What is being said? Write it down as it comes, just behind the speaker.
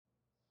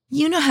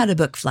You know how to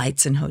book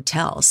flights and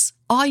hotels.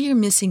 All you're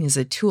missing is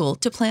a tool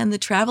to plan the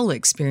travel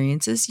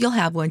experiences you'll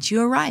have once you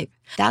arrive.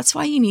 That's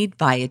why you need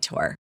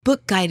Viator.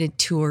 Book guided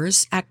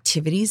tours,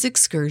 activities,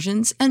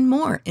 excursions, and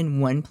more in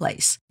one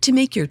place to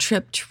make your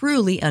trip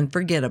truly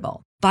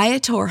unforgettable.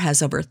 Viator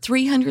has over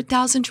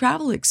 300,000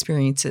 travel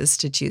experiences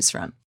to choose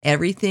from.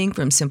 Everything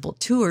from simple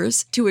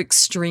tours to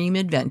extreme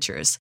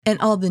adventures and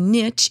all the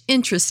niche,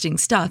 interesting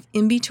stuff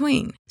in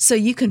between. So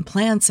you can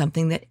plan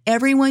something that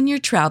everyone you're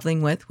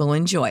traveling with will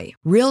enjoy.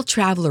 Real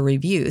traveler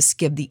reviews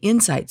give the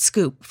inside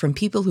scoop from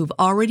people who've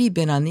already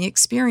been on the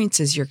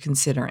experiences you're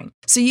considering.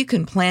 So you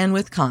can plan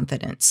with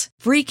confidence.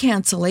 Free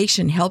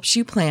cancellation helps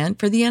you plan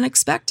for the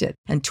unexpected.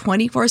 And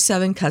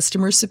 24/7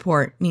 customer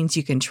support means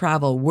you can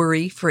travel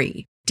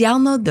worry-free.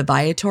 Download the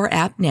Viator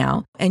app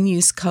now and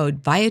use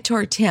code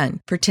Viator10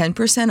 for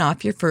 10%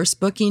 off your first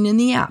booking in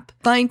the app.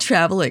 Find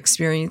travel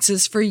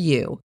experiences for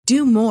you.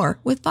 Do more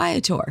with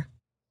Viator.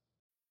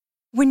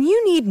 When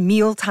you need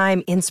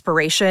mealtime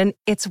inspiration,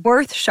 it's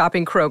worth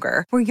shopping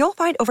Kroger, where you'll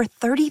find over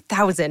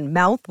 30,000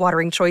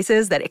 mouth-watering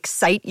choices that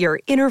excite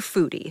your inner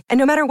foodie. And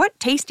no matter what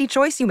tasty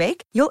choice you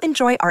make, you'll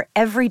enjoy our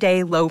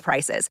everyday low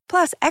prices,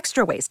 plus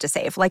extra ways to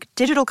save, like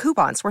digital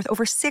coupons worth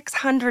over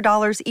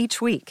 $600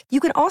 each week. You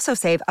can also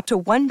save up to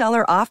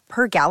 $1 off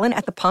per gallon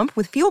at the pump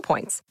with fuel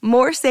points.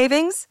 More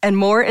savings and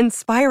more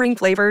inspiring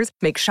flavors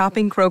make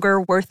shopping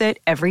Kroger worth it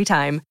every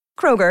time.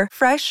 Kroger,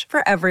 fresh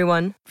for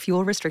everyone.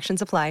 Fuel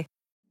restrictions apply.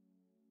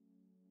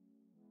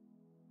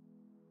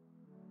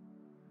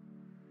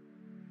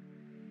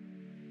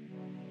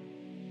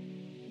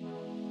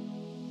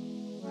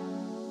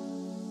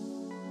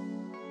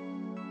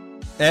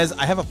 As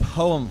I have a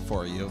poem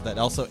for you that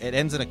also, it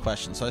ends in a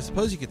question. So I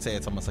suppose you could say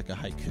it's almost like a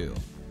haiku,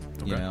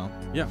 you know?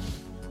 Yeah.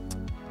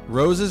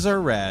 Roses are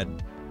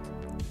red,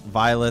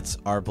 violets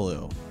are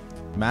blue.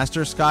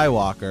 Master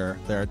Skywalker,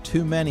 there are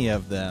too many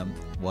of them.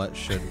 What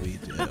should we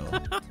do?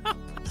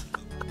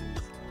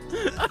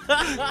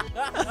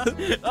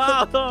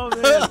 Oh,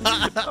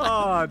 man.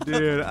 Oh,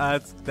 dude.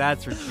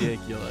 That's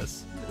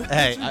ridiculous.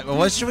 Hey,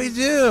 what should we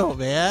do,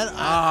 man?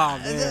 Oh,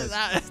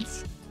 man.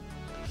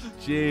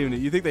 Jimmy,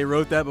 you think they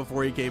wrote that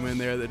before he came in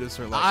there? They just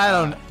sort of like,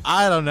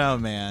 I don't know,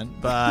 man.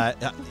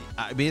 But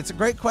I mean, it's a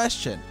great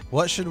question.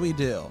 What should we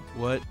do?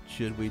 What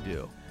should we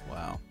do?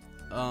 Wow.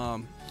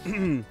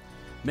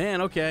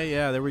 Man, okay,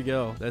 yeah, there we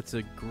go. That's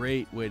a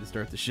great way to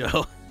start the show.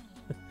 A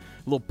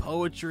little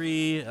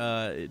poetry,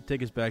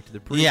 take us back to the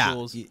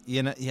prequels.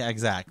 Yeah,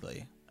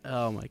 exactly.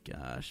 Oh my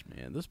gosh,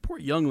 man, those poor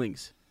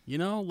younglings. You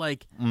know,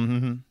 like,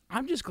 I'm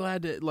just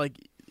glad that, like,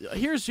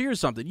 here's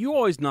something. You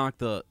always knock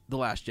the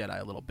Last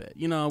Jedi a little bit.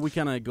 You know, we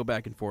kind of go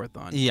back and forth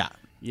on. Yeah.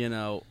 You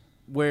know,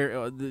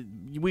 where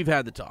we've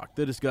had the talk,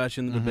 the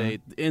discussion, the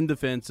debate, in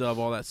defense of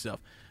all that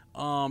stuff.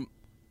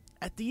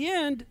 At the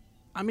end,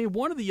 I mean,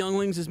 one of the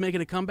younglings is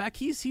making a comeback.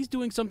 He's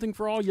doing something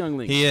for all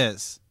younglings. He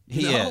is.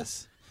 He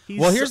is.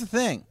 Well, here's the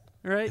thing.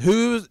 Right?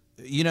 Who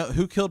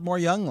killed more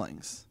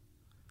younglings?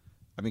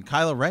 I mean,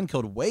 Kylo Ren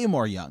killed way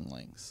more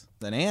younglings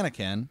than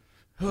Anakin.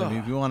 I mean,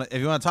 if you want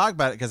to talk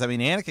about it, because I mean,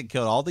 Anakin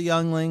killed all the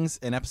younglings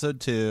in Episode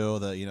 2,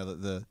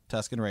 the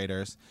Tusken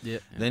Raiders. Yeah.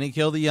 Then he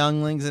killed the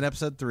younglings in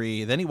Episode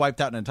 3. Then he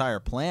wiped out an entire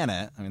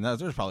planet. I mean,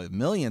 there's probably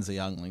millions of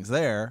younglings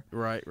there.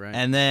 Right.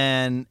 And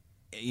then,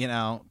 you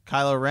know,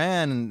 Kylo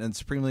Ren and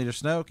Supreme Leader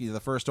Snoke, the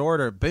First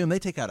Order, boom, they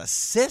take out a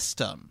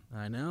system.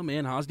 I know,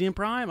 man. Hosnian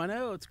Prime. I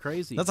know, it's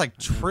crazy. That's like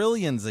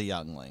trillions of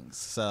younglings.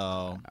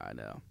 So I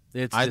know.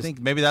 I think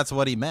maybe that's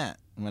what he meant.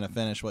 I'm going to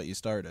finish what you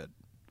started.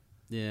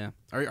 Yeah.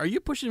 Are you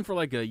pushing for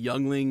like a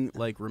youngling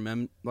like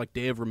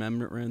Day of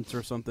Remembrance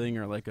or something,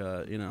 or like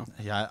a, you know?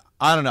 Yeah,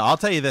 I don't know. I'll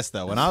tell you this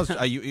though. When I was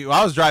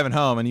I was driving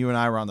home and you and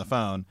I were on the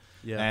phone,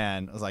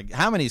 and I was like,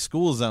 how many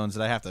school zones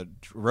did I have to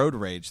road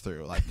rage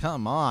through? Like,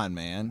 come on,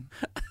 man.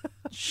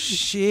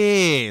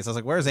 Jeez. I was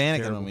like, where's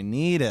Anakin when we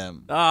need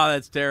him? Oh,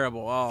 that's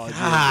terrible. Oh,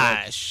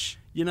 gosh.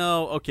 You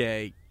know,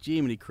 okay,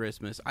 Jiminy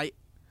Christmas.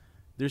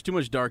 There's too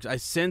much dark. I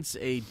sense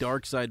a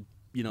dark side.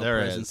 You know, there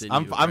presence is. in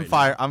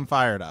I'm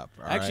fired up.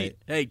 Actually, right?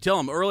 Hey, tell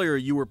them earlier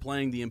you were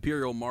playing the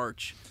Imperial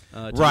March.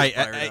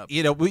 Right.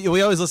 You know, we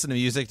always listen to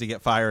music to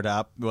get fired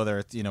up, whether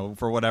it's, you know,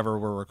 for whatever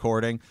we're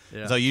recording.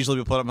 Yeah. So usually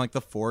we put up like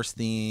the Force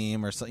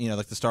theme or, you know,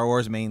 like the Star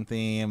Wars main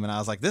theme. And I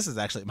was like, this is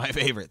actually my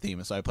favorite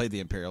theme. So I played the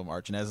Imperial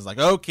March, and Ez is like,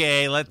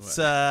 okay, let's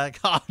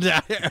calm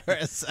down here for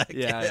a second.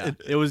 Yeah.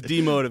 It was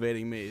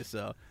demotivating me.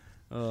 So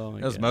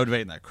it was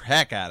motivating the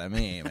heck out of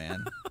me,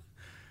 man.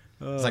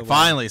 It's like,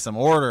 finally some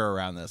order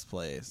around this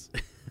place.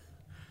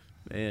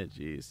 Man,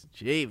 jeez.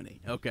 Jiminy.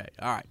 Okay,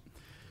 all right.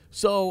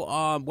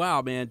 So,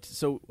 wow, man.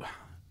 So,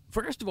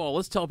 first of all,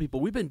 let's tell people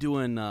we've been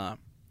doing,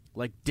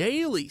 like,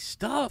 daily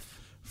stuff.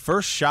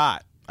 First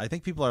shot. I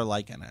think people are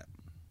liking it.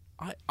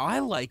 I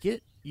like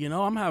it. You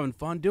know, I'm having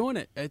fun doing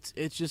it.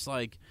 It's just,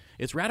 like,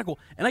 it's radical.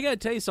 And I got to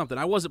tell you something.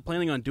 I wasn't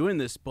planning on doing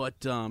this,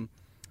 but,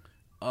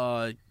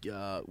 what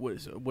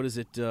is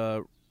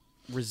it?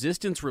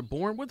 Resistance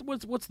Reborn.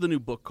 What's the new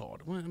book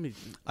called?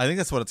 I think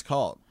that's what it's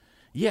called.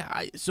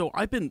 Yeah, so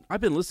I've been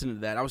listening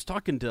to that. I was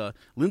talking to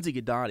Lindsay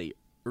Godotti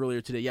earlier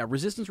today. Yeah,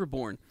 Resistance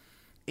Reborn,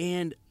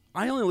 and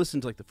I only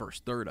listened to like the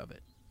first third of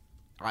it.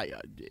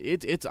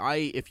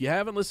 If you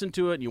haven't listened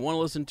to it and you want to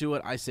listen to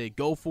it, I say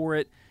go for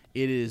it.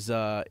 It is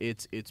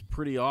it's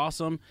pretty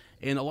awesome,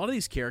 and a lot of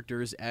these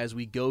characters, as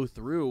we go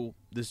through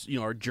this,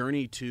 our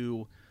journey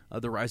to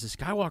the Rise of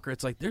Skywalker,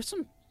 it's like there's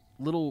some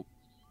little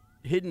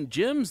hidden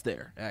gems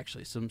there,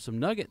 actually, some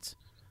nuggets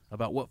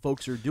about what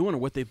folks are doing or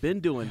what they've been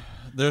doing.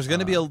 There's going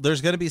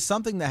to be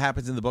something that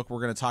happens in the book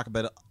we're going to talk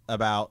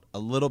about a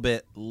little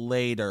bit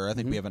later. I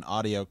think we have an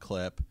audio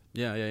clip.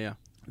 Yeah.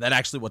 That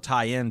actually will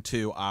tie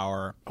into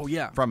our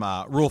from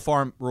Rule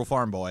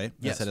Farm Boy.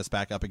 Yes, hit us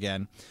back up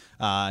again,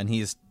 and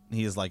he's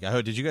like,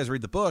 oh, did you guys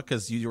read the book?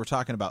 Because you were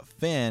talking about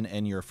Finn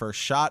in your first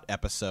shot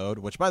episode.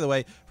 Which, by the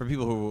way, for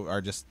people who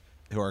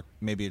are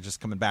maybe just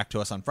coming back to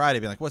us on Friday,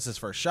 being like, what's his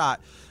first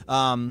shot?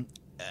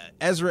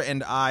 Ezra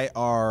and I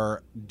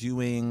are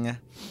doing.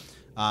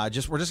 We're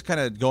just kind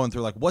of going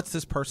through like what's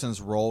this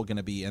person's role going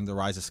to be in the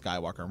Rise of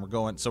Skywalker,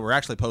 and we're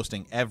actually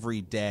posting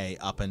every day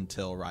up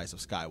until Rise of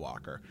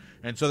Skywalker,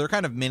 and so they're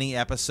kind of mini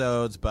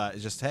episodes, but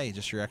it's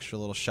just your extra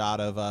little shot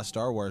of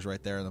Star Wars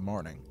right there in the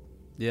morning.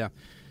 Yeah,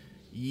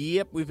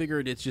 yep. We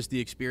figured it's just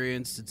the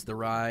experience, it's the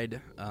ride,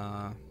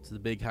 it's the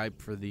big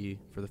hype for the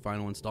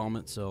final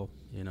installment. So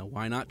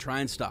why not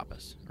try and stop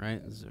us,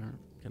 right? This is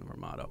kind of our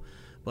motto.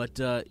 But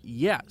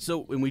so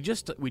when we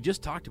just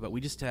talked about,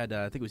 we just had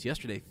I think it was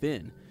yesterday,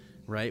 Finn.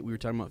 Right, we were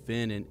talking about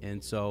Finn,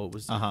 and so it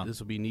was. This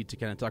will be neat to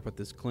kind of talk about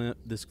this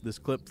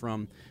clip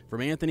from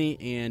Anthony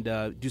and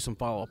do some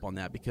follow up on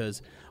that,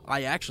 because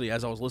I actually,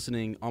 as I was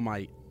listening on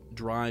my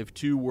drive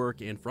to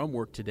work and from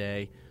work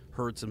today,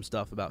 heard some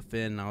stuff about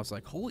Finn, and I was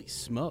like, holy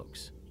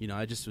smokes!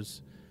 I just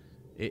was.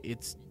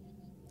 It's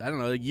I don't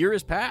know. A year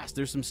has passed.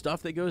 There's some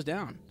stuff that goes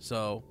down,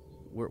 so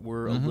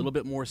we're a little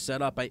bit more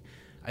set up. I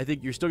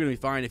think you're still going to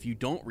be fine if you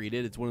don't read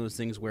it. It's one of those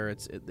things where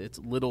it's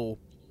little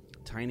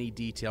tiny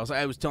details.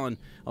 I was telling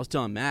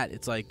Matt,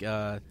 it's like,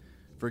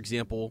 for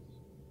example,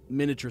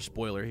 miniature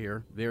spoiler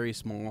here, very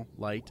small,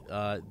 light.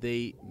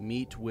 They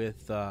meet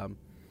with,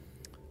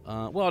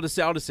 I'll just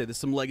say there's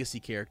some legacy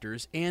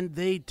characters, and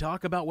they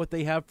talk about what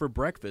they have for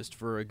breakfast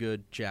for a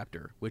good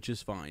chapter, which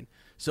is fine.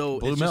 So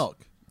Blue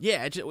milk.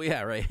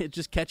 Right. It's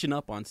just catching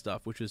up on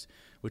stuff, which was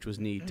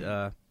neat.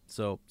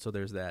 So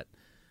there's that.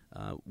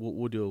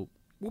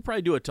 We'll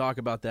probably do a talk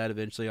about that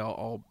eventually.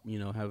 I'll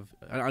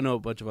I know a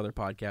bunch of other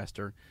podcasts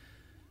are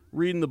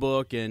reading the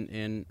book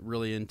and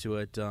really into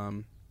it. I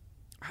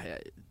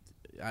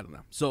don't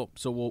know. So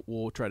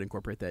we'll try to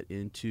incorporate that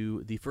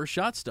into the first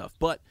shot stuff.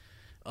 But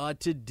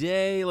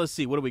today, let's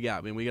see, what do we got?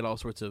 I mean, we got all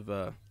sorts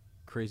of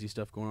crazy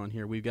stuff going on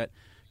here. We've got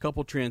a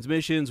couple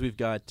transmissions. We've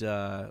got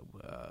an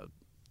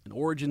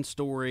origin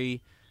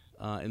story,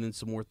 and then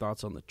some more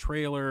thoughts on the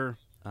trailer.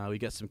 We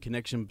got some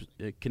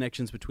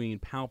connections between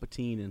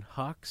Palpatine and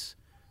Hux,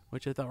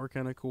 which I thought were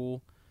kind of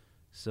cool.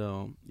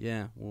 So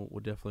yeah,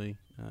 we'll definitely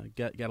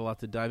got a lot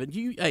to dive in.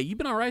 You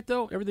been all right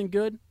though? Everything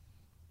good?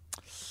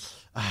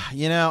 I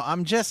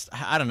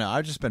don't know.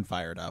 I've just been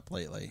fired up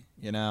lately.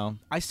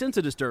 I sense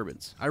a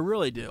disturbance. I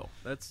really do.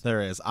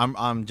 There is.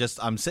 I'm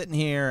sitting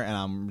here and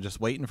I'm just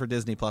waiting for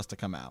Disney Plus to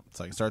come out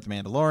so I can start The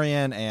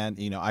Mandalorian, and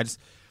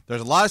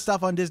there's a lot of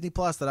stuff on Disney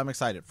Plus that I'm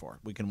excited for.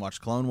 We can watch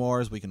Clone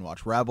Wars. We can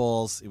watch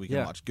Rebels. We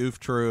can watch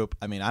Goof Troop.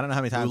 I mean, I don't know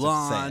how many times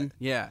I've said it.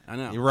 Yeah, I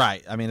know. You're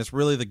right. I mean, it's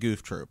really the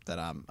Goof Troop that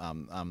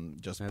I'm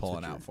just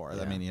pulling out for.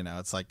 Yeah. I mean,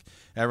 it's like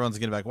everyone's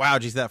gonna be like, "Wow,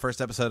 did you see that first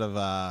episode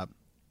of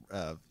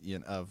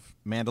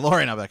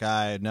Mandalorian?" I'm like,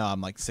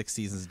 I'm like 6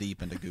 seasons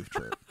deep into Goof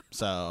Troop.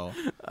 So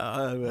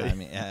I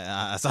mean,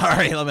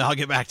 sorry. I'll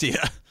get back to you.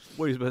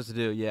 What are you supposed to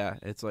do? Yeah,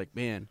 it's like,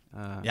 man.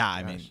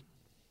 I mean.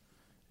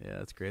 Yeah,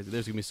 that's crazy.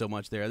 There's gonna be so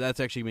much there. That's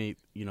actually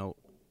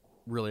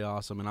really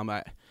awesome. And I'm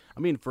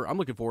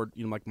looking forward.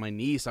 Like my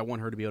niece, I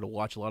want her to be able to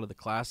watch a lot of the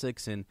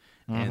classics and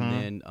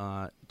then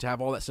to have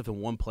all that stuff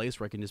in one place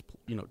where I can just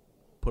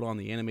put on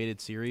the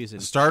animated series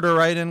and start her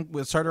right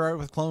with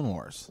Clone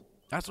Wars.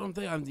 That's what I'm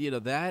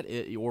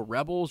thinking. Or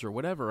Rebels or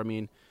whatever. I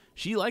mean,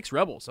 she likes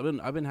Rebels.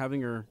 I've been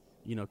having her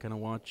kind of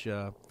watch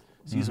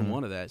season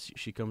 1 of that.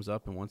 She comes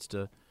up and wants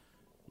to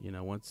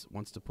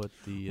wants to put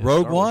the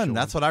Rogue One.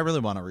 That's what I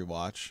really want to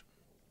rewatch.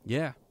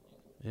 Yeah.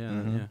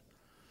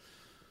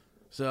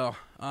 So,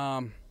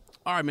 all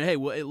right, man. Hey,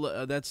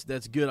 well, that's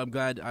good. I'm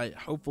glad.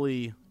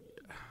 Hopefully,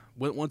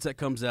 once that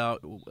comes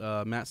out,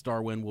 Matt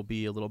Starwin will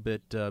be a little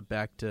bit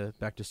back to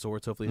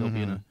sorts. Hopefully, he'll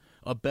be in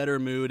a better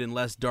mood and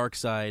less dark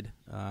side.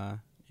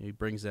 He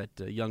brings that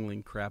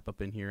youngling crap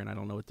up in here, and I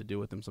don't know what to do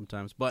with him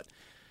sometimes. But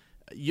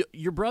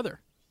your brother,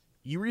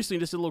 you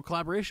recently just did a little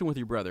collaboration with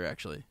your brother,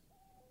 actually.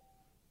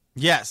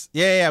 Yes,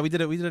 yeah. We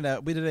did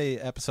a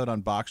episode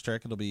on Box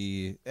Trek. It'll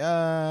be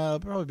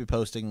probably be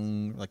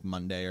posting like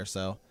Monday or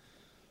so.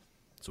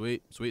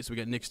 Sweet. So we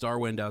got Nick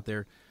Starwind out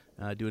there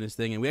doing his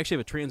thing, and we actually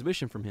have a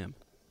transmission from him.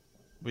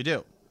 We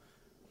do.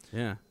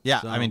 Yeah.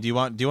 So, I mean, do you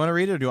want to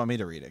read it or do you want me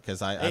to read it?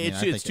 Because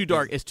it's too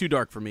dark. It's too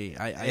dark for me.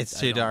 It's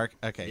too dark.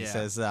 Okay.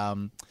 Yeah. It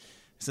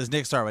says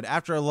Nick Starwood,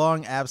 after a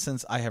long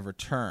absence, I have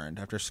returned.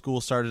 After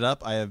school started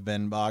up, I have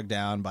been bogged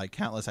down by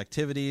countless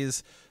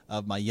activities.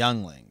 of my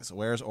younglings.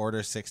 Where's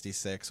Order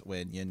 66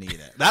 when you need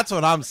it? That's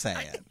what I'm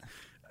saying.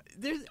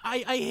 I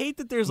hate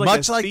that there's like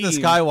much a like theme. the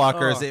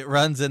Skywalkers, it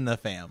runs in the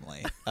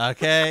family.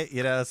 Okay,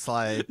 it's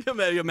like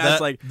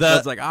Matt's like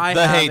I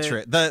the have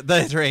hatred, it.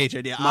 the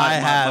hatred. Yeah, I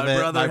have my it.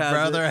 brother My has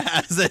brother it.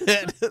 has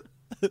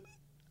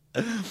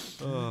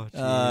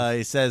it.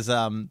 He says,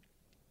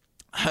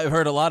 I've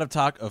heard a lot of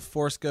talk of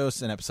Force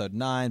Ghosts in Episode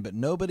 9, but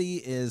nobody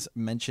is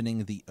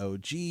mentioning the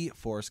OG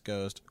Force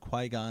Ghost,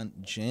 Qui-Gon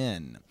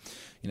Jinn.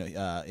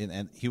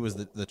 And he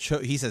was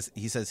he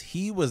says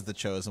he was the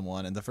chosen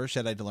one and the first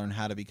Jedi to learn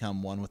how to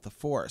become one with the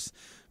Force.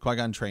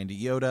 Qui-Gon trained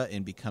Yoda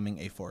in becoming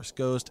a Force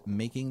Ghost,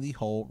 making the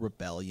whole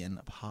rebellion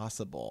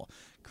possible.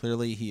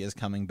 Clearly, he is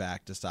coming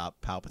back to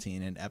stop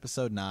Palpatine in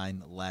Episode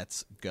 9.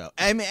 Let's go.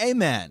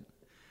 Amen.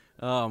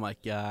 Oh my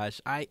gosh,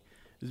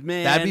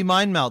 man, That'd be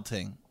mind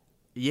melting.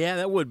 Yeah,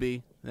 that would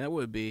be.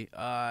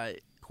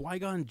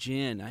 Qui-Gon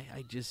Jinn,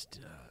 I just,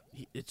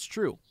 it's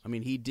true. I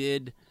mean, he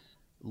did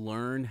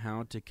learn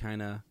how to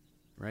kind of,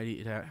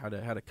 right, how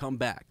to come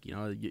back.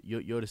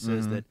 Yoda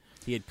says that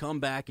he had come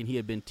back and he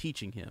had been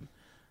teaching him,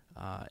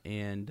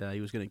 and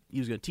he was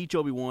gonna teach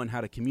Obi-Wan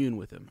how to commune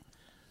with him.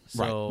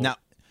 So, right now,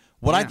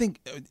 what I think,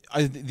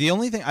 the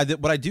only thing,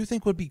 what I do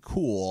think would be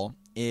cool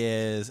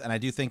is, and I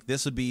do think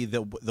this would be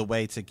the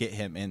way to get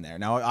him in there.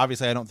 Now,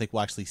 obviously, I don't think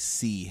we'll actually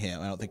see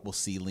him. I don't think we'll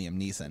see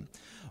Liam Neeson.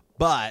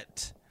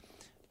 But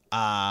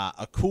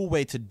a cool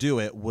way to do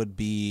it would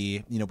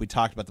be, we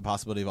talked about the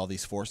possibility of all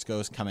these Force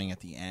Ghosts coming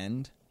at the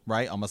end,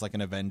 right? Almost like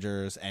an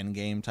Avengers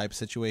Endgame type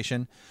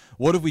situation.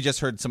 What if we just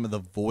heard some of the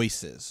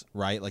voices,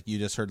 right? Like you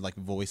just heard like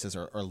voices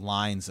or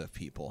lines of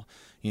people.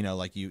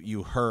 Like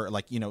you heard,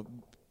 like,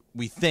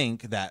 we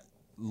think that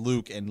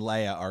Luke and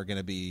Leia are going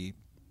to be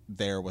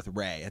there with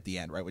Rey at the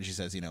end, right? When she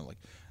says, like,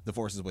 the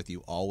Force is with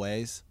you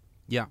always.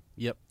 Yeah.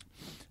 Yep.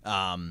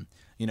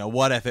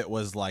 What if it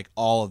was like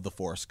all of the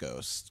Force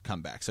Ghosts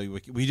come back? So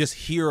we just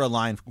hear a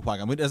line from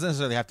Qui-Gon. It doesn't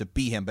necessarily have to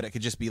be him, but it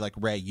could just be like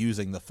Rey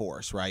using the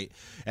Force, right?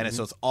 And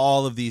so it's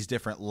all of these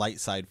different light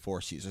side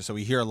Force users. So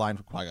we hear a line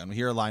from Qui-Gon, we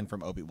hear a line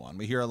from Obi-Wan,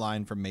 we hear a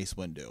line from Mace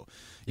Windu,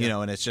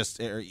 and it's just,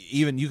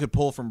 even you could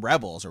pull from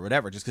Rebels or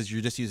whatever, just because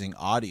you're just using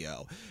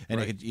audio,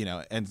 and it could,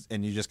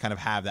 and you just kind of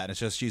have that. And it's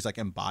just she's like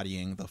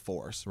embodying the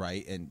Force,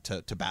 right, and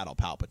to battle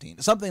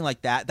Palpatine, something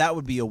like that. That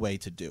would be a way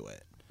to do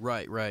it.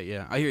 Right,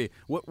 yeah. I hear you.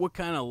 What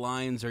kind of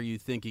lines are you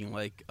thinking?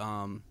 Like,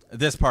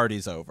 this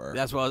party's over.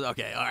 That's what I was,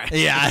 okay, all right.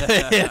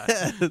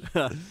 Yeah.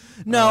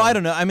 No, I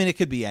don't know. I mean, it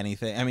could be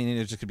anything. I mean,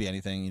 it just could be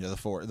anything. The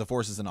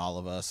Force is in all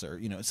of us,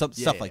 or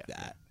stuff like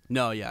that.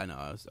 No, yeah, I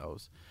know.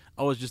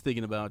 I was just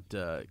thinking about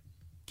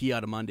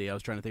Ki-Adi-Mundi. I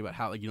was trying to think about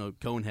how,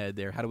 Conehead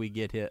there. How do we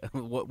get hit?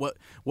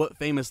 What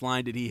famous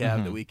line did he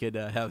have that we could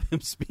have him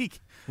speak?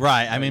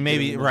 Right. I mean,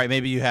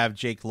 maybe you have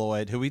Jake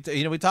Lloyd, who we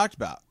talked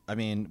about. I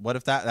mean, what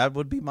if that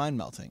would be mind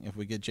melting if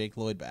we get Jake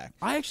Lloyd back?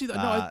 I actually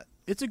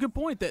it's a good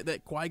point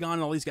that Qui-Gon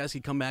and all these guys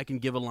could come back and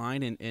give a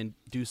line and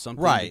do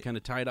something to kind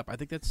of tie it up. I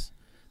think that's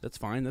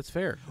fine. That's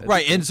fair.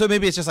 Right. And so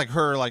maybe it's just like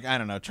her, like, I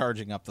don't know,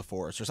 charging up the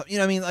Force or something.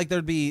 I mean, like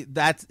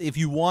that's if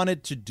you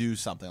wanted to do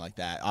something like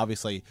that.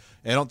 Obviously,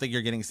 I don't think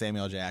you're getting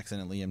Samuel Jackson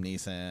and Liam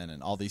Neeson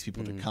and all these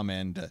people to come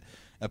in to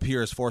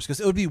appear as Force, because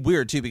it would be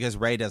weird too, because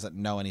Rey doesn't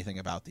know anything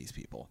about these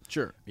people.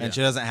 Sure. Yeah. And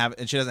she doesn't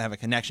have a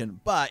connection.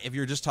 But if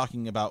you're just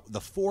talking about the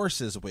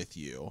Force is with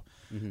you,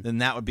 then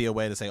that would be a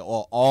way to say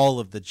all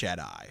of the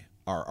Jedi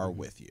are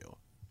with you.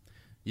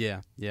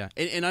 Yeah.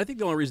 And I think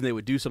the only reason they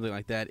would do something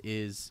like that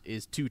is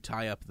to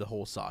tie up the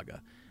whole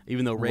saga,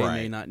 even though Rey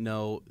may not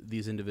know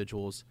these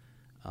individuals.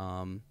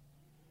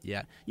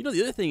 Yeah. The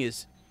other thing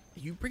is,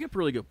 you bring up a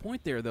really good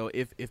point there, though.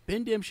 If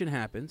Bendimtion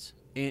happens,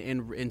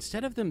 and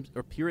instead of them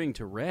appearing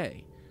to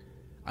Rey,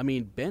 I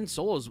mean, Ben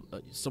Solo is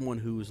someone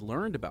who's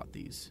learned about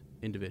these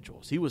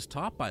individuals. He was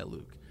taught by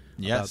Luke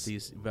about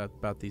these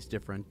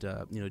different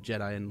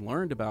Jedi, and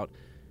learned about.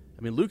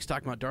 I mean, Luke's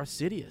talking about Darth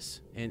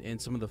Sidious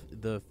and some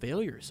of the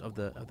failures of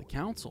the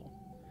Council,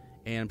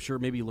 and I'm sure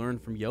maybe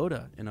learned from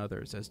Yoda and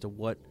others as to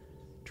what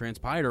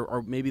transpired,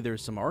 or maybe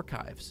there's some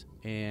archives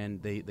and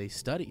they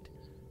studied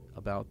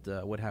about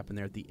what happened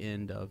there at the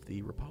end of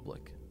the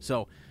Republic.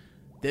 So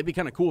that'd be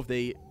kind of cool if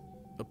they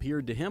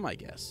appeared to him, I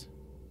guess.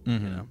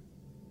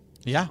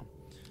 Yeah.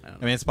 I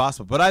mean, it's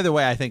possible, but either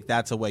way, I think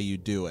that's a way you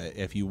do it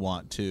if you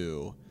want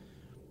to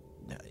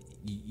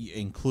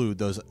include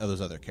those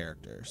other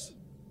characters.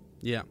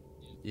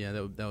 Yeah,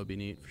 that would be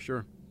neat for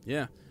sure.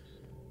 Yeah.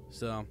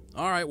 So,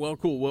 all right, well,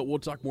 cool. We'll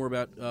talk more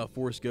about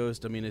Force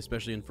Ghost. I mean,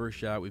 especially in First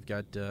Shot, we've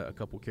got a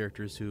couple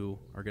characters who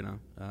are gonna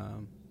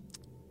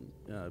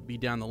be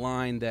down the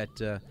line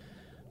that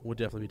we'll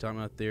definitely be talking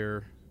about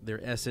their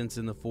essence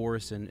in the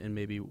Force and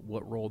maybe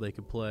what role they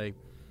could play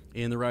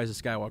in the Rise of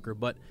Skywalker.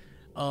 But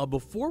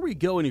before we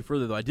go any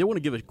further, though, I did want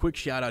to give a quick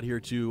shout out here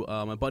to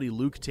my buddy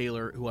Luke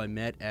Taylor, who I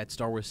met at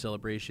Star Wars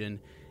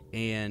Celebration.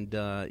 And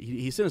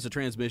he sent us a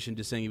transmission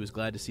just saying he was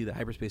glad to see the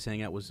Hyperspace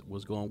Hangout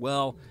was going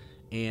well.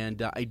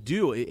 And I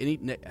do.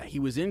 And he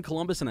was in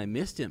Columbus, and I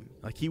missed him.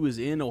 Like, he was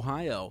in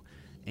Ohio,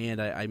 and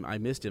I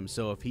missed him.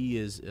 So if he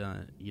is,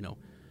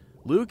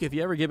 Luke, if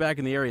you ever get back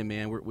in the area,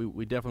 man,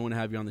 we definitely want to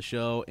have you on the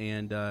show.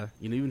 And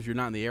even if you're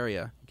not in the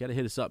area, you got to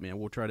hit us up, man.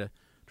 We'll try to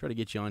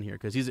get you on here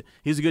because he's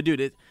a good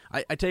dude.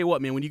 I tell you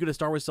what, man, when you go to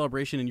Star Wars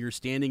Celebration and you're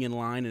standing in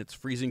line and it's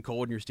freezing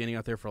cold and you're standing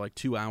out there for like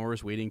 2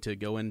 hours waiting to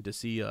go in to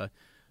see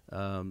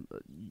some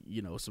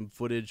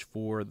footage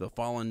for the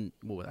Fallen.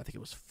 Well, I think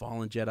it was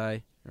Fallen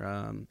Jedi.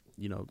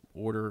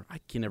 Order. I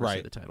can never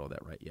say the title of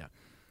that right. Yeah,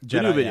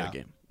 Jedi, new video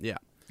game.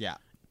 Yeah.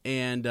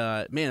 And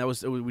man,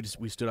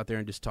 we stood out there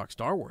and just talked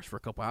Star Wars for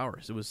a couple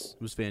hours. It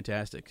was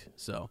fantastic.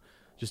 So.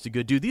 Just a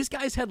good dude. These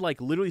guys had like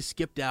literally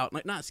skipped out,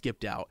 like not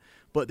skipped out,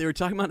 but they were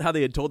talking about how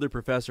they had told their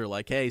professor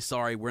like, "Hey,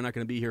 sorry, we're not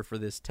going to be here for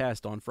this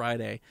test on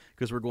Friday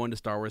because we're going to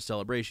Star Wars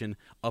Celebration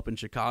up in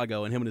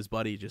Chicago." And him and his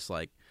buddy just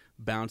like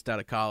bounced out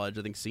of college,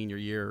 I think senior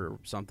year or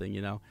something.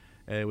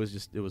 It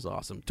was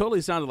awesome.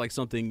 Totally sounded like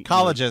something.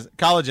 College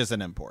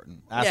isn't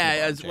important. Ask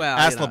LeBron as well.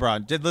 Ask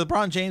LeBron. Did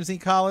LeBron James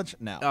need college?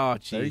 No. Oh,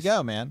 geez. There you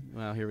go, man.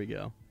 Well, here we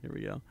go.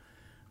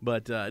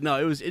 But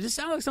no, it just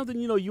sounded like something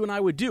you and I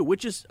would do,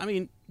 which is, I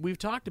mean, we've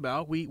talked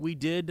about. We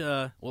did,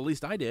 well, at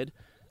least I did.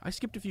 I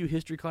skipped a few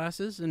history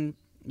classes and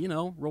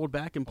rolled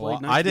back and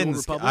played. I didn't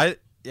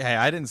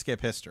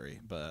skip history,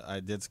 but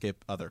I did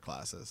skip other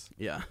classes.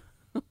 Yeah,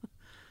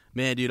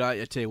 man, dude,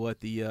 I tell you what,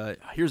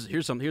 here's a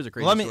crazy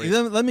story.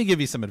 Let me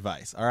give you some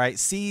advice. All right,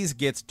 C's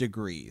gets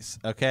degrees.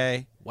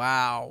 Okay.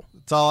 Wow.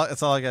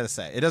 That's all I got to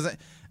say. It doesn't.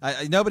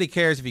 Nobody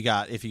cares if you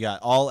got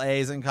all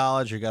A's in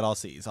college or you got all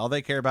C's. All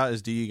they care about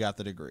is do you got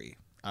the degree.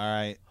 All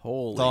right.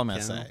 Holy. That's all I'm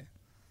gonna say.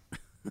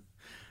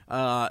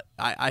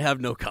 I have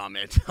no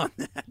comment on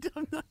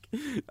that.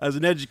 As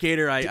an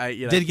educator,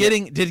 did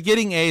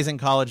getting A's in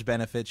college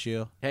benefit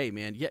you? Hey,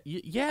 man, yeah,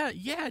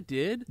 it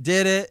did.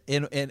 Did it?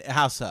 In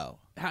how so?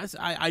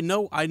 I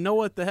know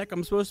what the heck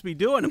I'm supposed to be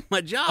doing in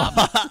my job.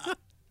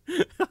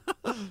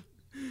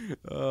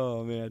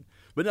 Oh man,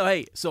 but no,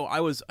 hey, so I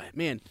was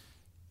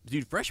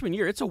dude, freshman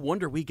year, it's a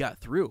wonder we got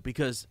through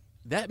because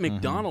that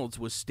McDonald's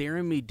was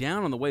staring me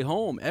down on the way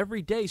home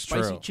every day.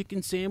 Spicy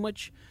chicken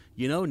sandwich,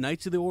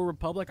 Knights of the Old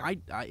Republic.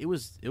 It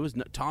was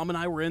Tom and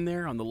I were in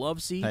there on the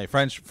love seat. Hey,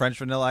 French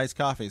vanilla iced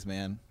coffees,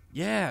 man.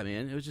 Yeah,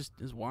 man, it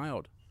was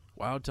wild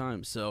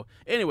times. So,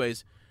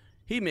 anyways,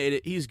 he made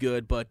it. He's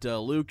good. But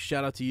Luke,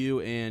 shout out to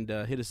you and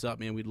hit us up,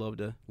 man. We'd love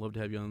to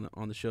have you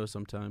on the show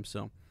sometime.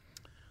 So,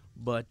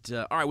 but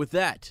all right, with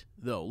that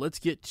though, let's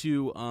get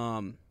to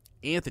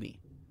Anthony.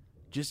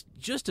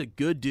 Just a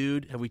good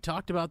dude. Have we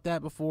talked about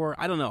that before?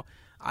 I don't know.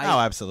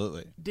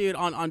 Absolutely. Dude,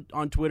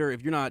 on Twitter,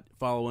 if you're not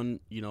following,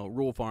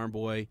 Rural Farm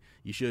Boy,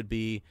 you should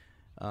be.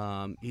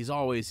 He's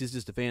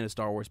just a fan of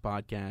Star Wars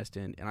podcast,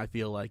 and I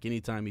feel like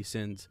anytime he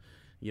sends,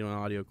 an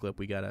audio clip,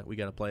 we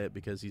gotta play it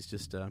because he's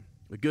just a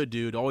good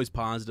dude, always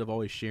positive,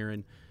 always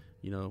sharing,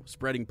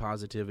 spreading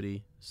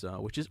positivity.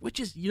 So which is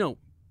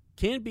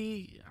can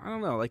be, I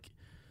don't know, like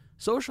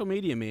social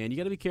media, man. You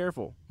got to be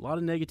careful. A lot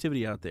of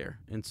negativity out there,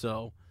 and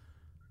so.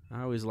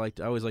 I always like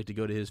to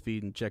go to his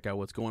feed and check out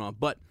what's going on.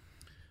 But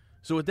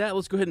so with that,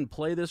 let's go ahead and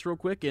play this real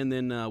quick, and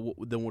then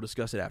we'll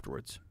discuss it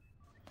afterwards.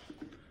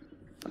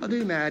 I'll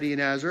do, Maddie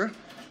and Ezra.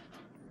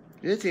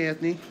 It's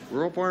Anthony,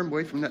 Rural Farm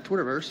Boy from that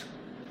Twitterverse.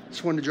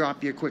 Just wanted to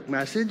drop you a quick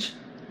message.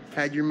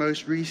 Had your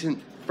most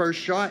recent First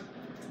Shot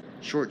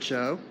short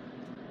show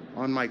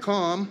on my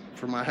comm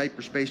for my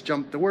hyperspace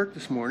jump to work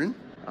this morning.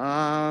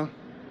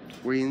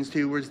 Williams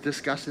 2 was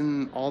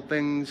discussing all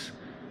things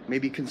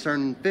maybe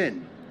concerning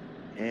Finn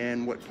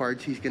and what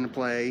parts he's going to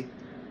play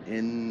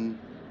in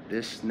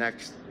this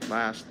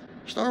last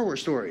Star Wars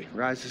story,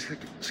 Rise of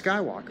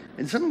Skywalker.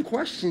 And some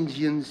questions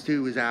Yins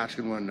 2 was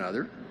asking one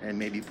another, and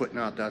maybe putting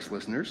out to us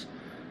listeners,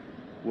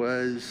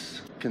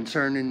 was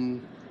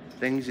concerning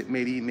things that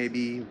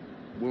maybe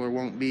will or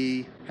won't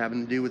be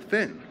having to do with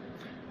Finn.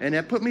 And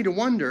that put me to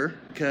wonder,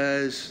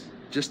 because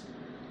just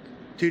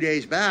 2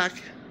 days back,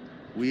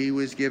 we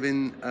was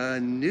given a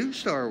new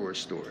Star Wars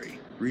story,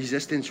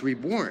 Resistance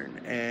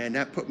Reborn, and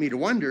that put me to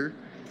wonder,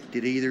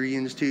 did either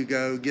Ian's 2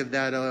 go give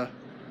that a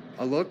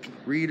look,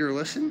 read or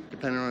listen,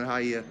 depending on how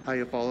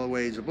you follow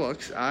ways of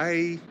books.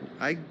 I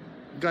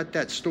got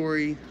that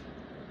story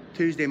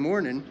Tuesday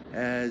morning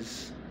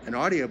as an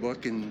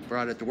audiobook and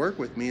brought it to work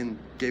with me and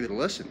gave it a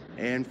listen.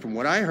 And from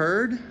what I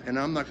heard, and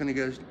I'm not going to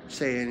go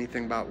say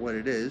anything about what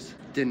it is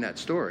in that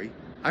story,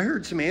 I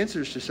heard some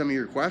answers to some of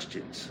your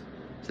questions.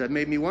 So that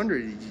made me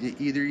wonder,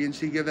 did either Ian's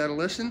 2 give that a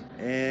listen?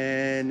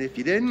 And if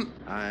you didn't,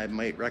 I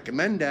might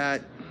recommend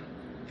that,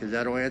 because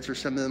that'll answer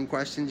some of them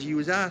questions you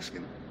was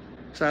asking.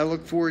 So I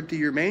look forward to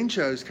your main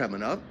shows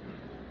coming up,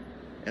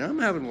 and I'm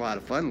having a lot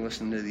of fun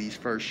listening to these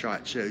First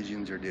Shot shows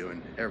yous are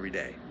doing every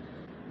day.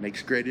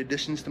 Makes great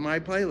additions to my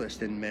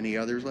playlist and many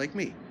others like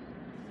me.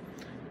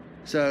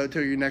 So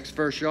till your next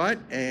First Shot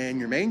and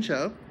your main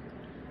show,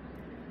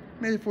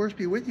 may the force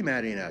be with you,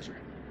 Maddie and Ezra.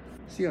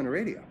 See you on the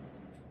radio.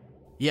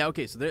 Yeah,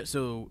 okay,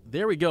 so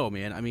there we go,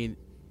 man. I mean,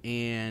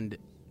 and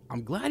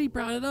I'm glad he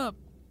brought it up.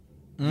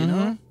 You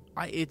know,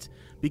 it's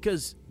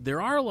because there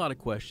are a lot of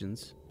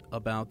questions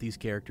about these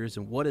characters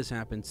and what has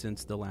happened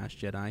since The Last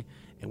Jedi,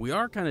 and we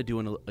are kind of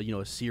doing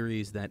a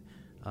series that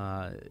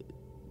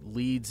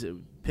leads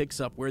picks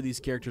up where these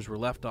characters were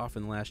left off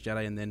in The Last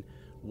Jedi, and then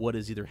what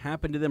has either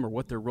happened to them or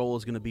what their role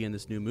is going to be in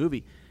this new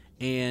movie.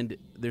 And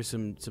there's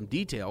some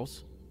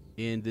details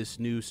in this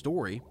new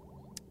story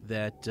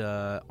that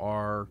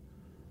are,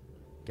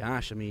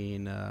 gosh, I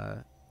mean,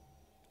 I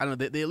don't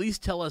know. They at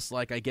least tell us,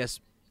 like, I guess,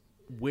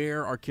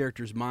 where our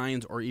characters'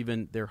 minds or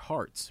even their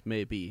hearts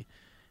may be,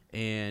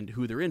 and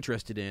who they're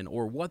interested in,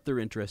 or what they're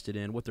interested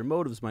in, what their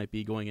motives might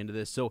be going into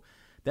this. So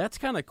that's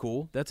kind of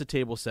cool. That's a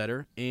table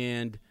setter.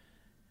 And,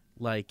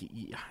 like,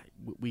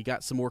 we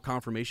got some more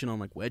confirmation on,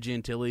 like, Wedge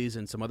Antilles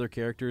and some other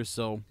characters.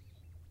 So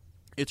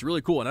it's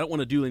really cool. And I don't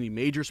want to do any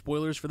major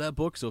spoilers for that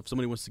book. So if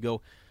somebody wants to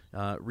go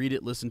read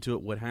it, listen to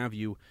it, what have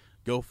you,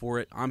 go for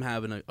it. I'm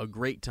having a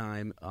great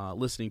time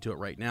listening to it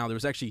right now. There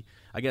was actually,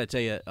 I got to tell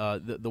you,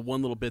 the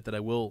one little bit that I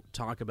will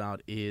talk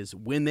about is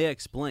when they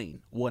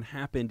explain what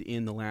happened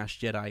in The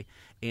Last Jedi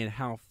and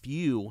how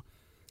few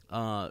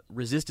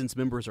Resistance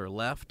members are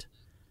left,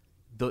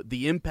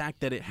 the impact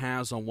that it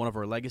has on one of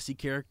our legacy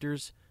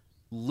characters,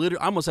 I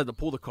almost had to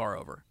pull the car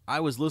over. I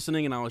was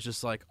listening and I was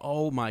just like,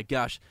 oh my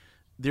gosh,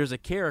 there's a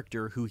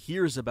character who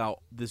hears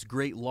about this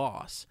great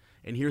loss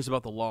and hears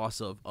about the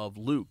loss of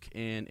Luke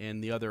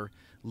and the other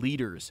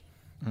leaders,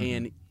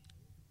 and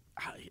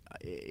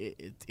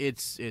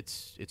it's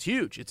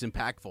huge. It's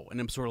impactful, and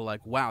I'm sort of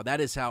like, wow,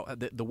 that is how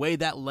the way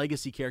that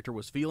legacy character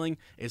was feeling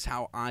is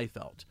how I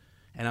felt,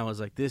 and I was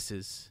like, this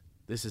is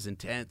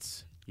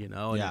intense, you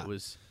know. And yeah. It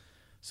was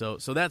so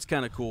that's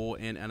kind of cool,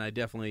 and I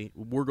definitely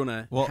we're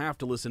gonna have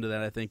to listen to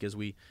that, I think, as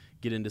we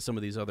get into some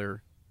of these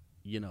other,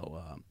 you know,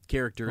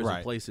 characters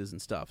and places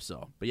and stuff.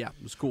 So, but yeah,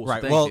 it was cool.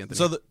 Right. So thanks, Anthony.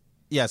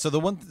 So the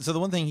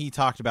one thing he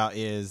talked about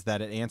is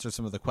that it answers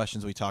some of the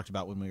questions we talked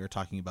about when we were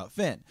talking about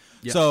Finn.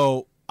 Yeah.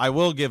 So I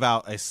will give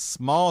out a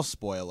small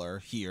spoiler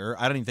here.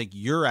 I don't even think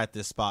you're at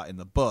this spot in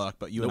the book,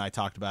 but you and I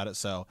talked about it.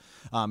 So,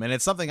 and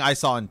it's something I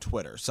saw on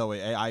Twitter. So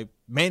I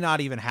may not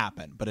even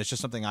happen, but it's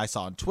just something I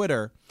saw on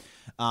Twitter.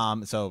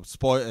 So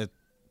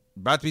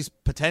about to be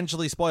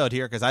potentially spoiled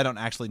here because I don't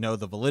actually know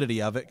the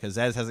validity of it because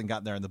Ez hasn't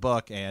gotten there in the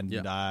book, and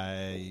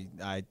I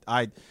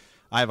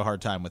have a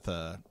hard time with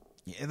the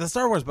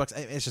Star Wars books.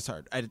 It's just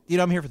hard.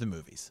 I'm here for the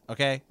movies.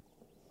 Okay.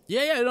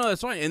 Yeah, no,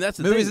 that's fine, and that's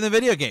the movies thing. And the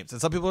video games, and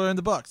some people are in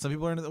the books, some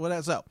people are in the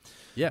whatever. So,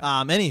 yeah.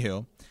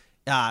 Anywho,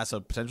 so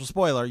potential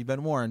spoiler. You've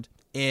been warned.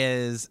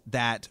 Is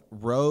that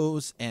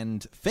Rose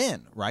and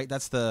Finn? Right.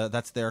 That's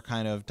their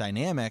kind of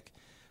dynamic.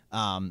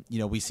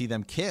 We see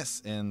them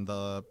kiss in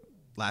the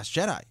Last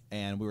Jedi,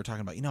 and we were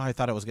talking about. I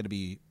thought it was going to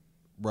be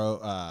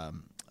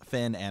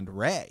Finn and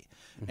Rey.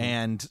 Mm-hmm.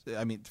 And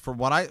I mean, from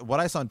what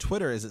I saw on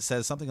Twitter is it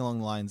says something along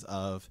the lines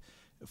of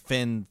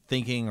Finn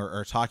thinking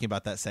or talking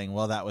about that, saying,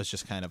 well, that was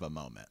just kind of a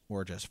moment.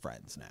 We're just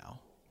friends now.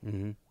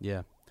 Mm-hmm.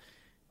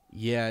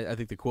 Yeah, I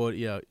think the quote,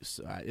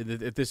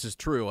 if this is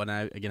true, and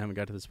I, again, haven't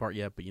got to this part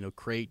yet, but,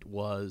 Crate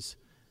was ...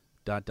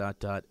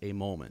 a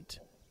moment.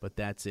 But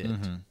that's it.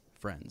 Mm-hmm.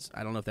 Friends.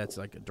 I don't know if that's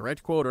like a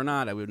direct quote or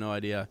not. I have no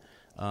idea.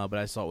 But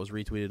I saw it was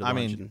retweeted a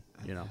bunch. And,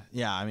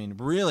 Yeah, I mean,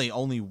 really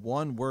only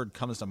one word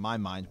comes to my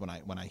mind when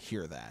I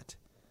hear that.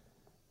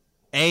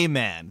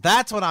 Amen.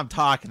 That's what I'm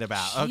talking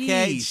about.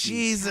 Okay,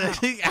 Jesus.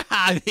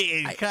 I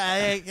mean,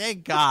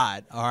 thank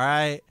God. All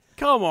right.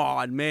 Come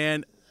on,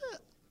 man,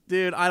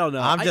 dude. I don't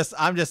know.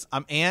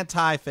 I'm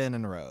anti Finn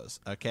and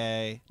Rose.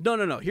 Okay.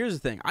 No. Here's the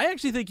thing. I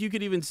actually think you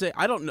could even say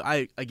I don't know.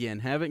 I again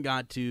haven't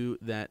got to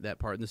that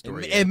part in the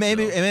story. It may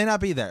not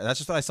be there. That's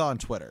just what I saw on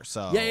Twitter.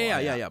 So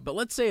yeah. But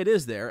let's say it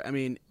is there. I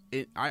mean,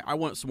 I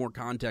want some more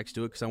context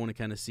to it because I want to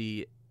kind of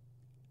see,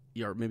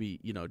 or maybe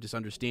just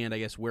understand, I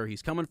guess, where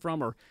he's coming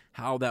from or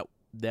how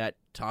that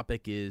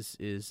topic is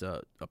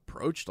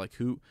approached, like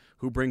who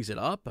brings it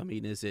up. I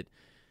mean, is it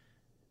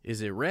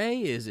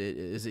Rey? Is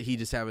it he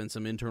just having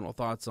some internal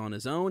thoughts on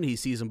his own? He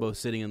sees them both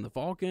sitting in the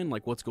Falcon.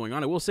 Like, what's going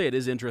on? I will say it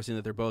is interesting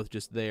that they're both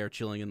just there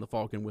chilling in the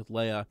Falcon with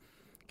Leia.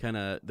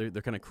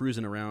 They're kind of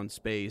cruising around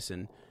space,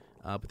 and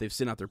but they've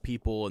sent out their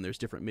people, and there's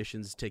different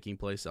missions taking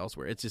place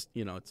elsewhere. It's just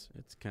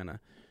it's kind of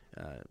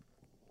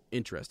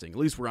interesting, at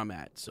least where I'm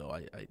at. So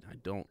I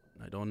don't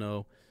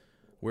know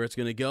where it's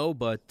going to go,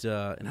 but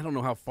and I don't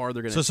know how far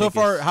they're going to. So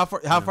far, how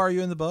far are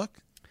you in the book?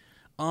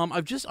 I'm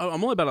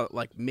only about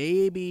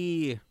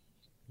maybe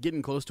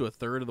getting close to a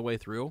third of the way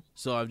through.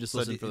 So I've just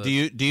listened for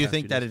the. Do you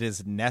think that it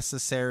is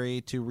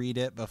necessary to read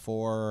it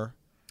before?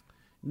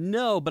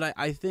 No, but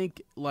I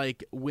think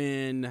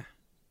when.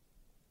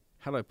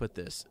 How do I put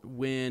this?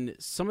 When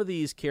some of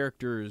these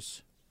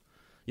characters,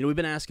 we've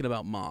been asking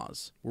about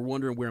Maz. We're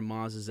wondering where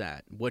Maz is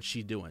at. What's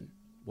she doing?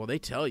 Well, they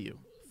tell you.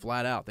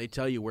 Flat out, they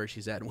tell you where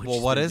she's at and what she's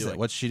doing. Well, what is it?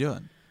 What's she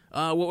doing?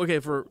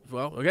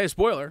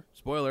 Spoiler.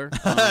 Spoilers.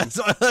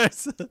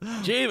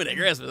 Jiminy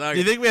Christmas. Do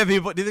you think we have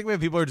people? Do you think we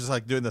have people who are just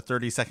like doing the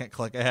 30-second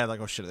click ahead? Like,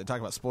 oh shit, are they talking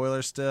about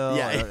spoilers still?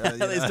 Yeah,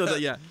 they still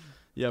do,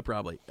 yeah,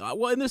 probably.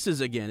 Well, and this is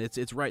again,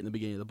 it's right in the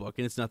beginning of the book,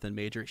 and it's nothing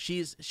major.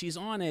 She's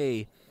on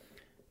a,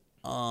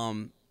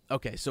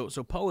 Okay, so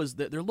Poe is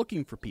they're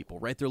looking for people,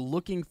 right? They're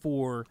looking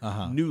for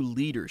new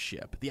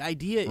leadership. The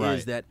idea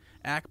is that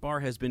Akbar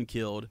has been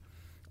killed.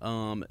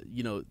 Holdo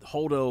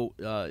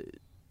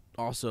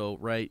also,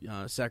 right,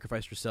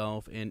 sacrificed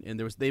herself, and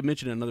they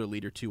mentioned another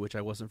leader too, which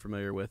I wasn't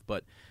familiar with,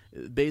 but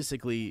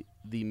basically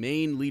the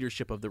main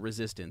leadership of the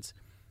resistance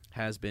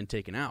has been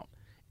taken out.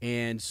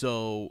 And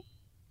so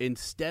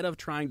instead of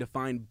trying to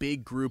find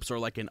big groups or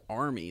like an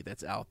army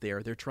that's out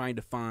there, they're trying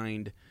to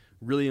find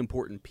really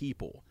important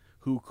people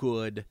who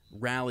could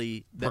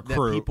rally, that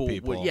people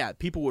would,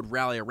 people would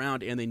rally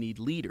around, and they need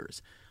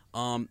leaders.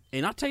 And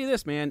I'll tell you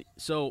this, man,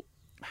 so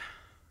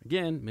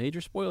again,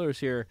 major spoilers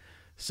here.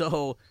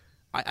 So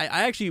I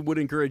actually would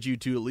encourage you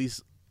to at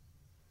least,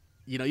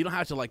 you don't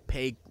have to like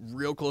pay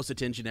real close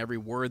attention to every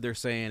word they're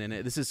saying. And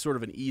this is sort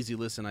of an easy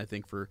listen, I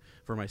think, for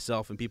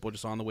myself and people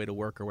just on the way to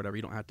work or whatever.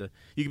 You don't have to.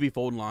 You can be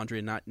folding laundry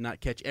and not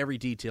catch every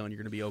detail, and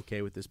you're going to be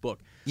okay with this book.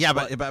 Yeah,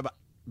 but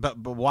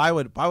why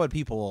would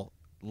people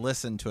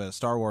listen to a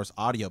Star Wars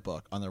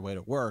audiobook on their way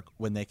to work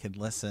when they can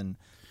listen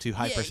to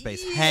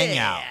Hyperspace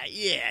Hangout?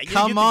 Yeah.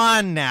 Come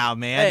on now,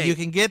 man. Hey, you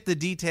can get the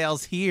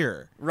details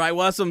here. Right.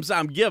 Well,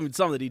 I'm giving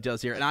some of the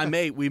details here,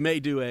 and we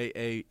may do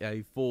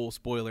a full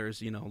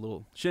spoilers, a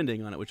little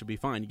shindig on it, which would be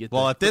fine. You get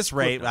at this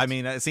rate, I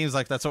mean, it seems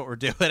like that's what we're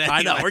doing. Anyway,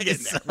 I know we're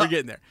getting there. We're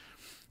getting there.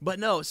 But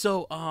no,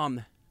 so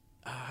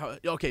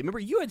okay. Remember,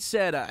 you had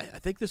said I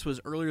think this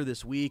was earlier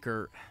this week,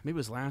 or maybe it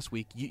was last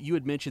week. You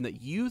had mentioned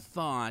that you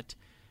thought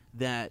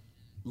that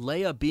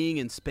Leia being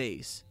in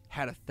space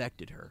had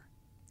affected her.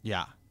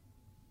 Yeah.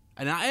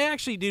 And I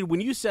actually, dude, when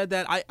you said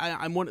that,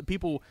 I'm one of the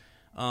people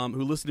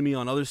who listen to me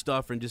on other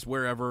stuff and just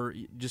wherever,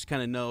 just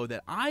kind of know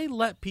that I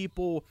let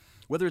people,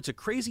 whether it's a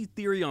crazy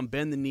theory on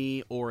Bend the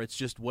Knee or it's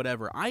just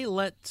whatever, I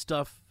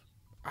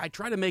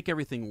try to make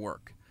everything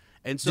work.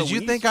 And so did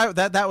you think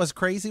that was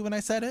crazy when I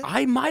said it?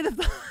 I might have.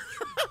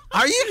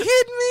 Are you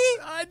kidding me?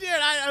 I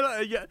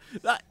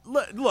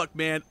did. Look,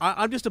 man,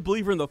 I'm just a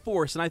believer in the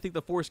Force, and I think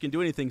the Force can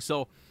do anything.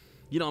 So,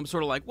 I'm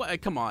sort of like,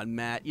 what? Come on,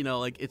 Matt.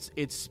 Like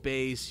it's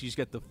space. She's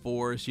got the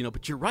Force.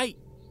 But you're right.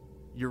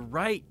 You're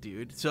right,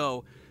 dude.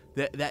 So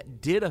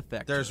that did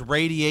affect. There's her.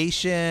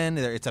 Radiation.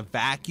 It's a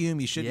vacuum.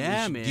 You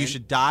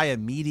should die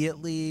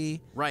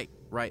immediately. Right.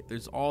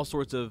 There's all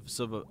sorts of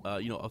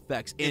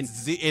effects. And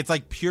it's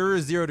like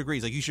pure 0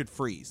 degrees. Like you should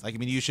freeze. Like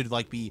you should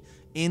like be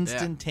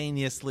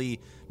instantaneously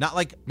not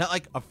like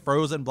a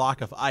frozen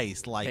block of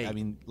ice. Like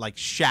like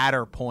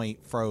shatter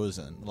point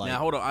frozen. Like, now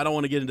hold on. I don't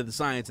want to get into the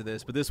science of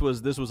this, but this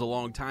was a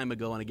long time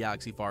ago in a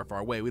galaxy far, far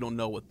away. We don't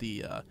know what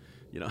the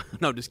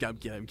No, just I'm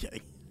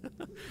kidding.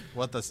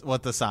 What the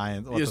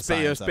science? What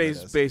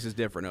the space is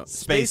different. No,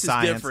 space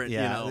science is different.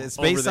 Yeah,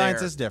 space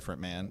science is different,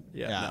 man.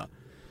 Yeah. No.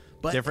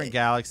 But different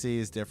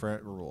galaxies,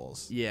 different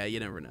rules. Yeah, you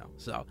never know.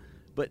 So,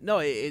 but no,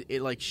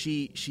 it like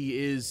she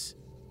is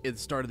at the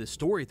start of the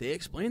story. They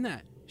explain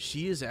that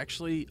she is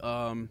actually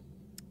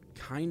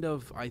kind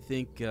of, I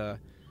think they're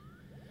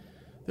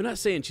not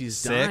saying she's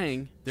sick.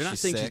 Dying. They're not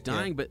saying sick, she's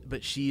dying,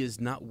 but she is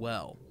not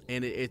well,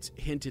 and it's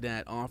hinted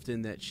at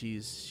often that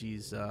she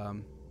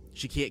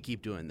can't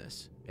keep doing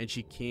this, and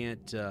she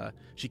can't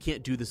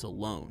do this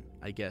alone.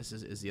 I guess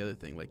is the other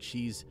thing. Like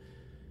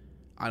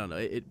I don't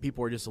know.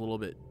 People are just a little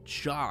bit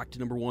shocked,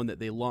 number one, that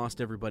they lost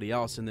everybody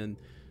else, and then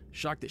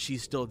shocked that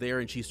she's still there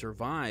and she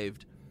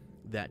survived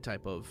that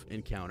type of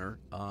encounter.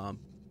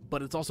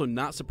 But it's also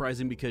not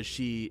surprising because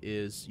she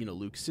is,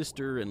 Luke's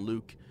sister, and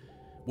Luke,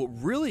 what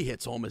really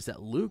hits home is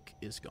that Luke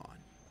is gone.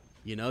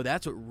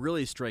 That's what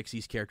really strikes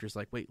these characters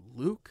like, wait,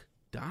 Luke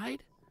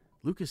died?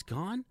 Luke is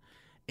gone?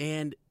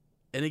 And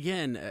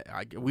again,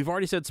 we've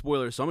already said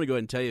spoilers, so I'm going to go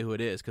ahead and tell you who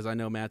it is because I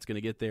know Matt's going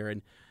to get there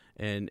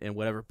and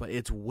whatever, but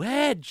it's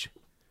Wedge.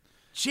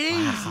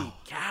 Jeezy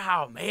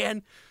cow,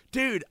 man.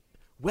 Dude,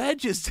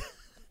 Wedge is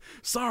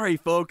sorry,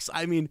 folks.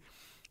 I mean,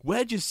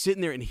 Wedge is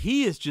sitting there and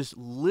he is just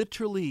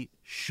literally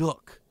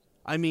shook.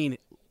 I mean,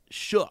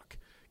 shook.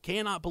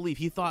 Cannot believe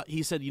he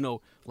said,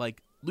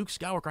 like Luke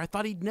Skywalker, I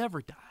thought he'd never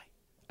die.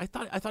 I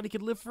thought he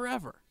could live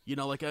forever. He's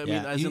a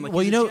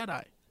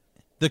Jedi.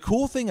 The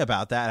cool thing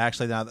about that,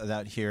 actually, now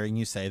that hearing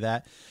you say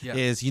that,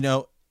 is,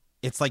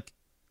 it's like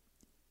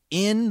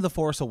in The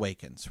Force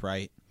Awakens,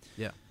 right?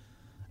 Yeah.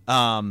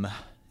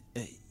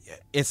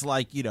 It's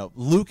like,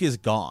 Luke is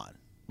gone.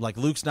 Like,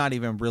 Luke's not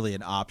even really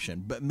an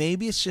option. But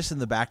maybe it's just in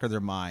the back of their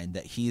mind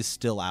that he's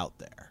still out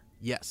there.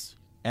 Yes.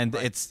 And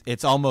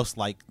it's almost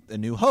like A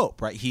New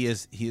Hope, right?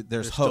 There's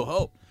hope. Still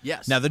hope.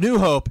 Yes. Now, the New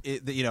Hope,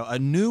 A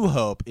New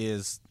Hope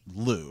is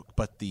Luke,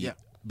 but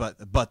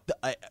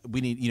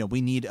we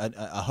need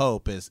a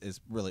hope is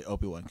really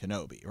Obi-Wan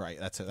Kenobi, right?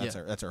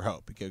 That's our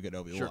hope. Go get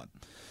Obi-Wan. Sure.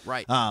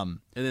 Right. And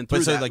then through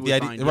that, the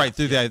idea, right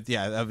through the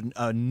idea of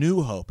a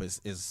New Hope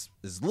is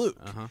Luke.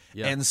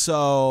 Yeah. And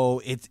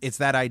so it's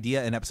that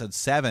idea in Episode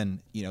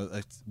 7,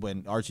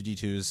 when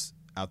R2-D2's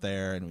out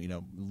there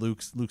and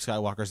Luke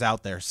Skywalker's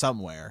out there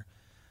somewhere.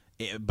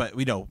 But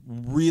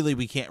really,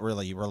 we can't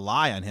really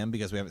rely on him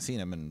because we haven't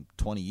seen him in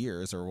 20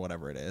 years or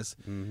whatever it is.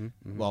 Mm-hmm,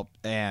 mm-hmm. Well,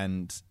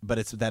 but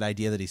it's that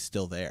idea that he's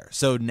still there.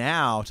 So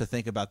now to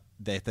think about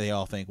that, they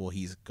all think, well,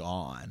 he's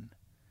gone,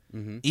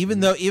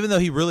 even though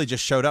he really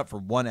just showed up for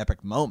one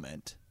epic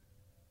moment.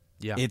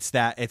 Yeah, it's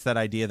that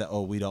idea that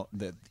we don't,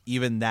 that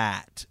even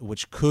that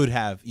which could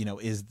have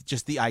is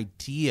just the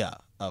idea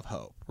of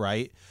hope,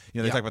 right?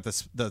 They talk about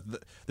this.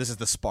 This is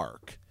the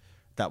spark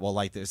that will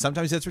light this.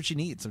 Sometimes that's what you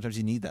need. Sometimes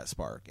you need that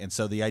spark, and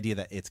so the idea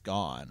that it's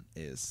gone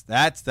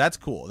that's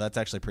cool. That's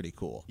actually pretty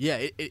cool. Yeah,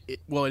 it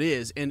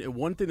is. And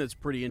one thing that's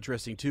pretty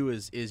interesting too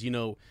is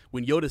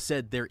when Yoda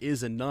said there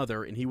is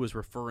another, and he was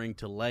referring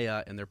to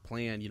Leia, and their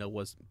plan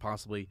was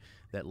possibly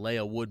that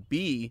Leia would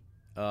be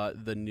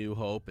the New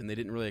Hope, and they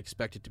didn't really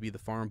expect it to be the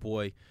farm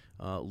boy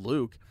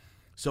Luke.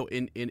 So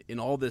in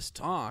all this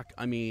talk,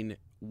 I mean,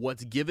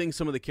 what's giving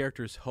some of the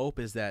characters hope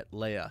is that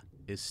Leia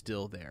is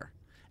still there.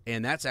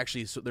 And that's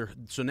actually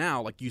so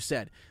now, like you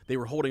said, they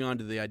were holding on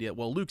to the idea,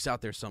 well, Luke's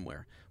out there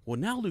somewhere. Well,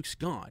 now Luke's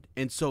gone.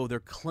 And so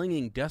they're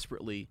clinging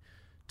desperately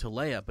to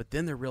Leia, but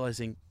then they're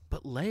realizing,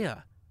 but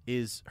Leia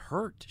is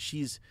hurt.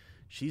 She's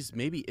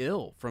maybe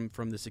ill from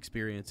this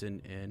experience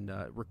and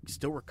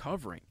still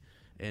recovering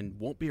and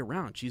won't be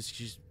around.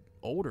 She's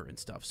older and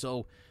stuff.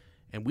 So,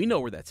 and we know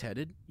where that's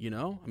headed,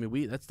 I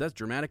mean, that's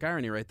dramatic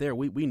irony right there.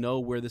 We know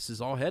where this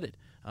is all headed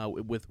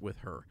with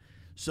her.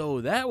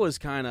 So that was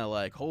kind of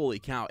like, holy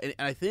cow. And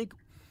I think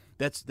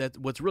that's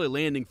what's really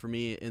landing for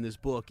me in this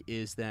book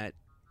is that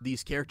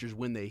these characters,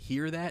 when they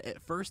hear that,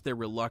 at first they're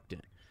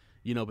reluctant,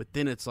 but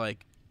then it's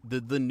like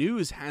the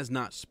news has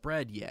not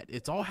spread yet.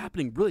 It's all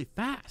happening really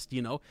fast,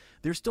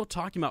 They're still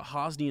talking about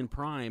Hosnian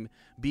Prime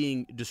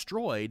being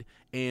destroyed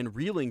and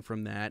reeling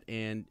from that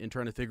and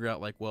trying to figure out,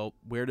 like, well,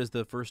 where does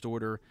the First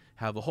Order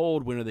have a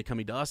hold? When are they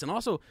coming to us? And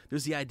also,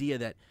 there's the idea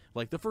that,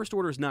 like, the First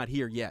Order is not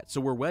here yet.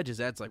 So where Wedge is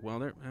at, it's like,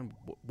 well,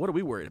 what are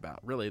we worried about?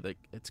 Really, like,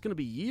 it's going to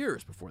be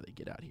years before they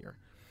get out here.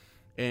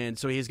 And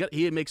so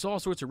he makes all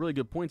sorts of really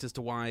good points as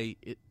to why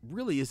it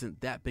really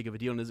isn't that big of a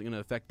deal and isn't going to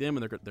affect them.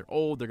 And they're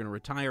old. They're going to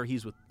retire.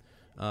 He's with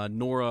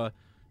Nora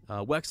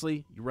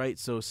Wexley, right?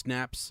 So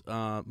Snap's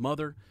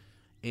mother,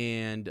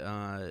 and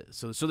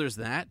so there's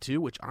that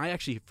too, which I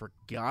actually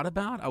forgot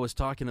about. I was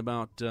talking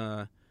about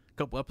a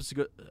couple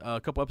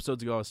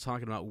episodes ago. I was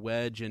talking about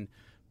Wedge, and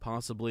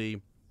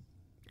possibly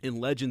in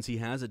Legends he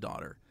has a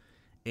daughter,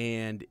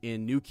 and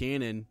in new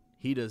canon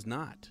he does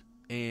not,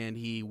 and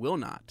he will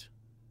not.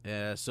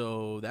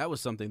 So that was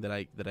something that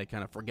I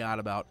kind of forgot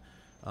about.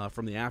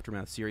 From the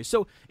Aftermath series.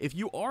 So if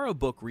you are a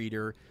book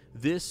reader,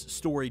 this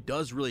story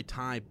does really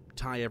tie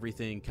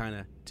everything kind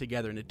of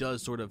together, and it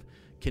does sort of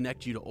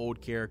connect you to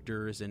old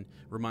characters and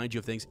remind you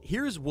of things.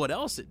 Here's what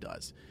else it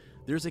does.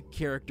 There's a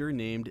character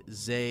named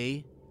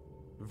Zay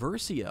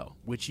Versio,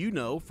 which you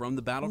know from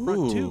the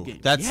Battlefront 2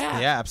 game.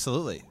 Yeah,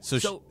 absolutely.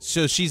 So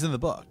she's in the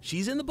book.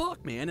 She's in the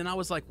book, man. And I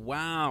was like,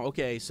 wow,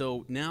 okay,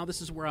 so now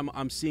this is where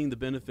I'm seeing the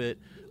benefit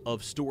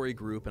of Story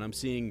Group, and I'm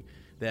seeing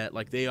that,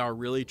 like, they are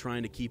really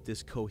trying to keep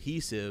this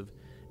cohesive,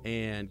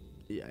 and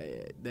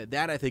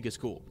that I think is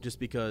cool, just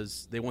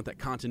because they want that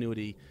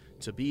continuity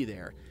to be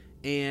there.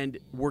 And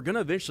we're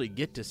gonna eventually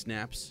get to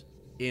Snaps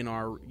in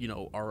our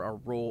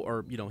role,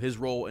 or his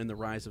role in the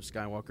Rise of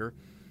Skywalker,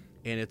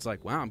 and it's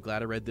like, wow, I'm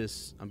glad I read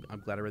this.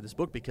 I'm glad I read this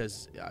book,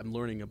 because I'm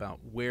learning about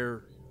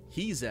where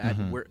he's at,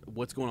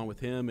 what's going on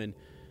with him, and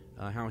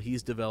how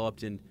he's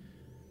developed, and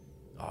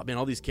oh man,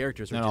 all these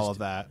characters are and just, all of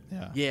that.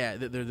 Yeah,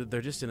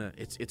 they're just in a.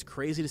 It's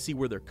crazy to see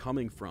where they're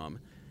coming from,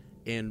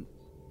 and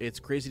it's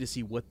crazy to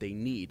see what they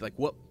need, like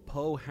what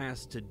Poe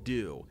has to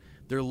do.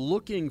 They're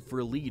looking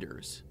for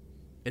leaders,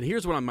 and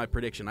here's what my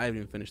prediction. I haven't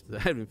even finished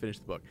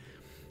the book,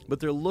 but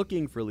they're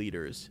looking for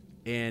leaders,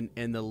 and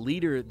the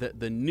leader,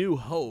 the new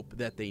hope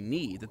that they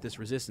need, that this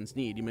resistance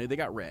need. They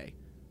got Rey,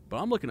 but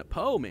I'm looking at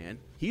Poe, man.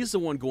 He's the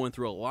one going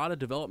through a lot of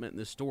development in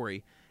this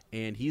story,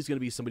 and he's going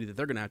to be somebody that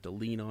they're going to have to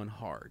lean on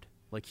hard.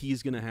 Like,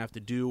 he's going to have to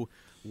do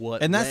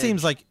what, and that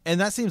seems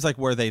like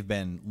where they've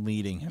been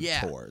leading him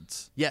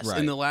towards. Yes, right.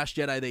 In The Last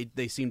Jedi,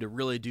 they seem to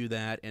really do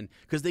that, and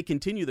because they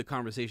continue the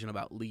conversation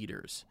about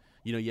leaders.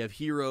 You have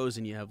heroes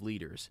and you have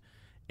leaders,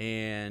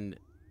 and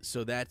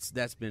so that's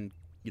been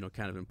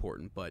kind of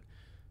important. But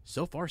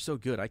so far so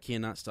good. I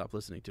cannot stop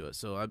listening to it.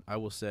 So I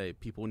will say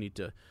people need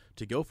to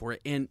go for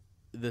it. And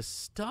the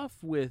stuff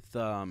with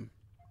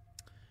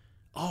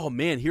oh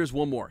man, here's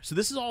one more. So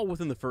this is all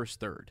within the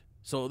first third.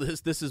 So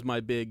this is my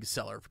big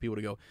seller for people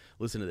to go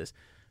listen to this.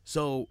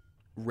 So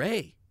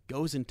Rey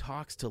goes and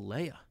talks to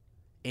Leia,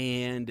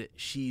 and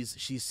she's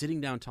sitting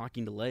down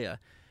talking to Leia,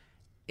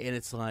 and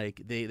it's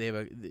like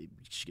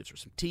she gives her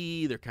some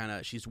tea.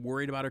 She's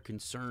worried about her,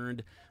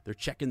 concerned. They're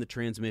checking the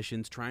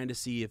transmissions, trying to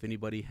see if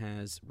anybody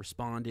has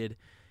responded.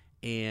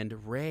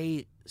 And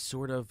Rey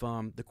sort of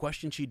the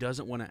question she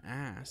doesn't want to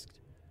ask.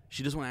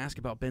 She doesn't want to ask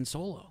about Ben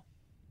Solo,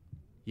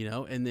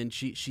 And then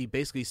she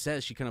basically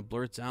says, she kind of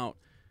blurts out,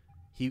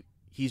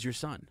 He's your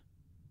son.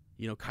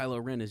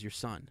 Kylo Ren is your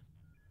son.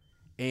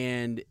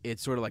 And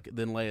it's sort of like,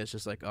 then Leia's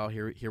just like, oh,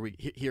 here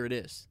it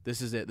is. This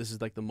is it. This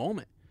is like the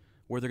moment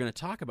where they're going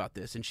to talk about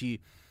this. And she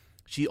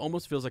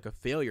almost feels like a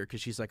failure,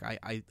 because she's like,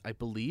 I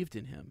believed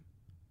in him.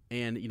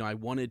 And, I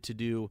wanted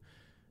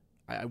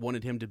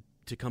him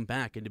to come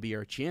back and to be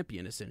our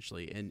champion,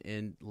 essentially.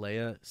 And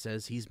Leia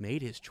says he's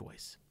made his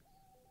choice.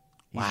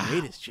 He's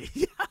made his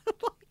choice.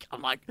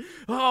 I'm like,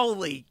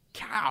 holy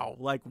cow.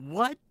 Like,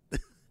 what?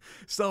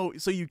 So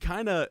you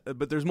kind of,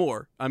 but there's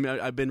more. I mean,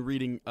 I've been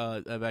reading.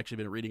 I've actually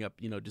been reading up,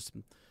 just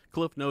some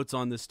cliff notes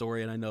on this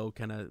story, and I know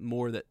kind of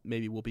more that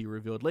maybe will be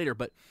revealed later.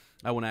 But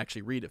I want to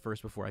actually read it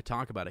first before I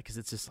talk about it, because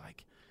it's just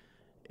like,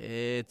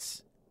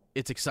 it's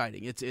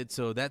exciting. It's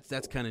so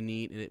that's kind of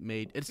neat, and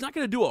it's not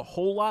going to do a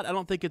whole lot. I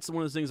don't think it's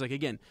one of those things like,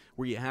 again,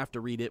 where you have to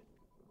read it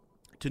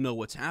to know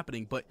what's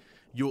happening, but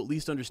you'll at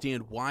least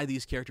understand why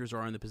these characters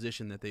are in the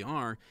position that they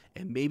are,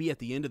 and maybe at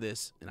the end of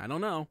this, and I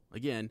don't know,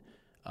 again,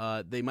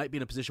 they might be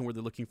in a position where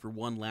they're looking for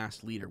one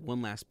last leader,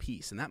 one last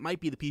piece, and that might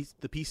be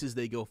the pieces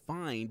they go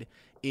find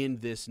in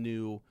this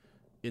new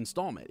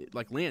installment,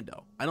 like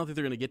Lando. I don't think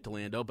they're going to get to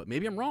Lando, but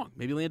maybe I'm wrong.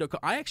 Maybe Lando.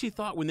 I actually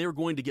thought when they were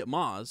going to get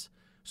Maz.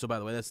 So by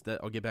the way,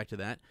 I'll get back to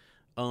that.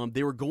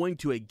 They were going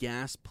to a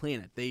gas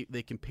planet.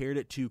 They compared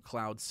it to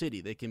Cloud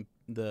City.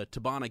 The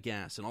Tabana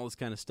gas and all this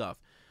kind of stuff.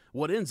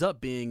 What ends up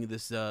being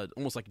this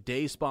almost like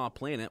day spa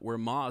planet where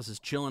Maz is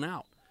chilling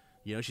out.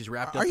 She's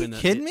wrapped up in. Are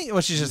you kidding me?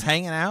 Well, she's just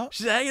hanging out.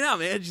 She's hanging out,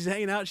 man. She's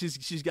hanging out.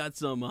 She's got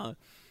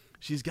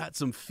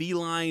some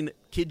feline.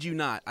 Kid you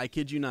not? I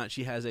kid you not.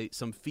 She has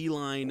some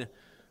feline,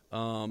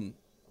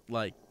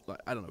 like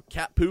I don't know,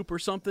 cat poop or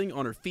something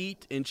on her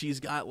feet, and she's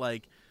got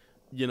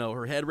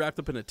her head wrapped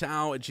up in a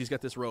towel, and she's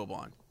got this robe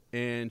on,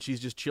 and she's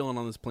just chilling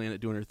on this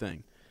planet doing her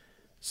thing.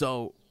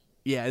 So,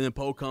 yeah, and then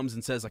Poe comes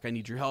and says, I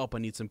need your help, I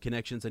need some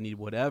connections, I need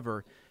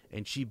whatever,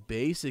 and she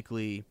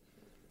basically,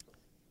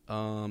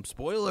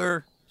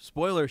 spoiler,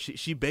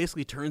 she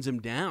basically turns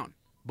him down,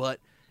 but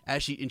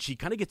she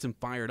kind of gets him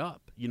fired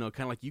up, kind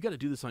of like, you got to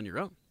do this on your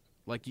own.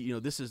 Like,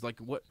 this is like,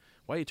 why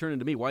are you turning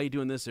to me? Why are you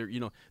doing this? Or,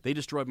 they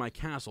destroyed my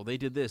castle, they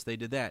did this, they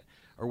did that,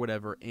 or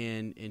whatever,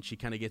 and she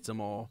kind of gets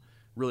them all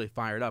really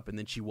fired up, and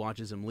then she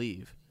watches him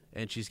leave,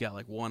 and she's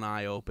got one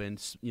eye open,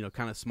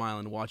 kind of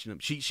smiling, watching him.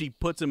 She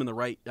puts him in the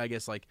right, I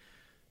guess,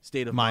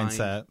 state of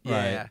mindset.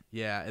 Yeah, right.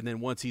 Yeah. And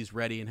then once he's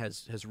ready and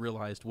has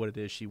realized what it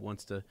is she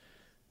wants him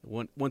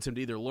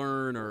to either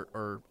learn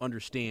or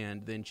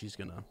understand, then she's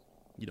gonna,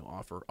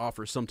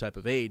 offer some type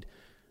of aid,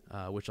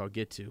 which I'll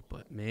get to.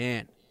 But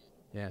man,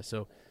 yeah.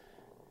 So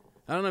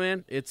I don't know,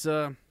 man. It's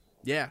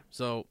yeah.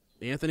 So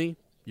Anthony,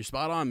 you're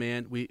spot on,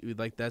 man. We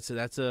like that's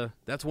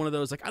one of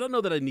those, I don't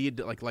know that I need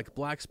like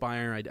Black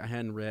Spire. I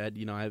hadn't read,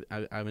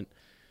 I haven't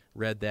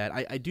read that.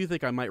 I do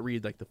think I might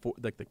read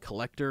the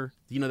Collector,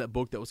 that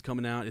book that was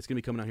coming out. It's gonna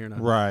be coming out here in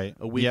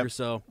a week or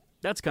so.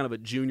 That's kind of a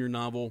junior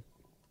novel.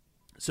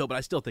 So, but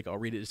I still think I'll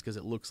read it just because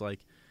it looks like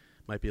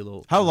might be a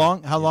little. How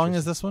long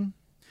is this one?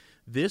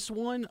 This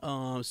one,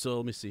 so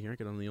let me see here. I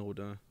get on the old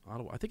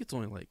Audible. I think it's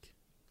only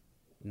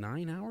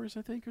 9 hours,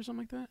 I think, or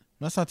something like that.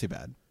 That's not too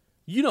bad.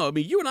 You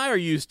and I are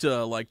used to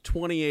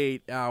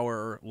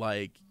 28-hour,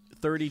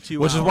 32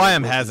 which is why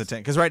I'm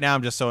hesitant, because right now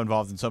I'm just so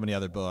involved in so many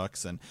other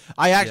books, and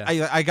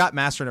I got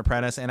Master and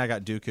Apprentice, and I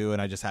got Dooku,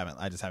 and I just haven't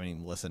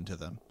even listened to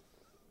them.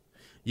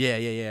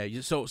 Yeah.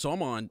 So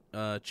I'm on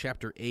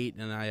chapter 8,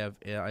 and I have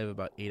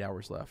about 8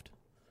 hours left.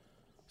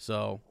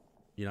 So,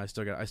 I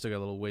still got a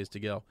little ways to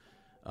go.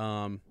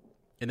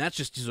 And that's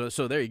just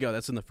so there you go.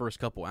 That's in the first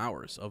couple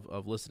hours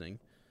of listening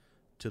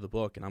to the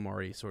book, and I'm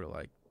already sort of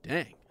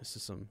dang, this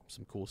is some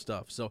cool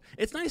stuff. So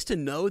it's nice to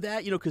know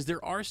that, because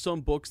there are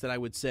some books that I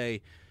would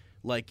say,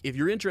 if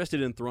you're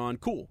interested in Thrawn,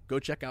 cool, go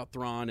check out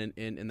Thrawn,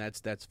 and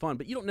that's fun.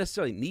 But you don't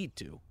necessarily need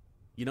to.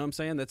 You know what I'm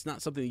saying? That's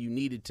not something that you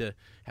needed to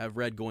have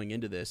read going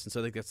into this. And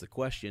so I think that's the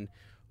question.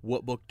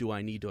 What book do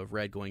I need to have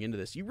read going into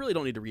this? You really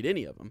don't need to read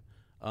any of them.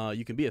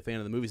 You can be a fan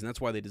of the movies, and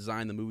that's why they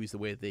design the movies the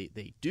way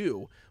they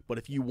do. But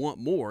if you want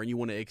more and you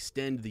want to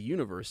extend the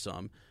universe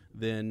some,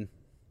 then,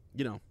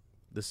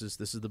 this is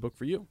the book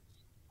for you.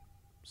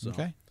 So,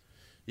 okay.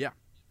 Yeah.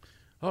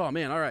 Oh,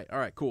 man. All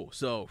right, cool.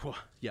 So,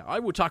 yeah, I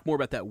would talk more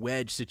about that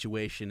Wedge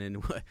situation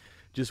and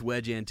just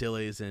Wedge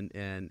Antilles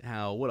and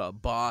how, what a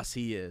boss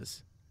he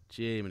is.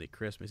 Jiminy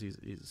Christmas, he's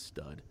a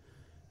stud.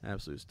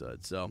 Absolute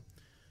stud. So,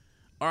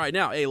 all right,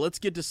 now, hey, let's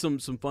get to some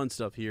fun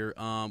stuff here.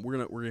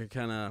 We're gonna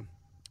kind of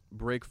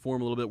break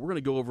form a little bit. We're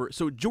gonna go over,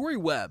 so Jory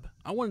Webb,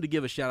 I wanted to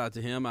give a shout-out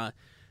to him.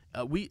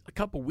 We a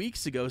couple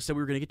weeks ago said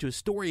we were going to get to a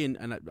story,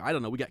 and I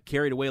don't know, we got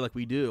carried away like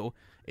we do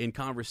in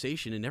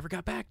conversation and never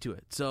got back to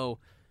it. So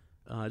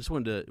I just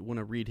want to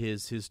read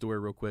his story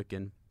real quick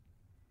and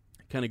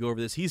kind of go over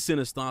this. He's sent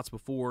us thoughts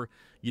before,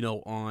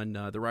 on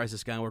The Rise of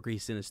Skywalker. He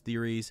sent us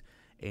theories,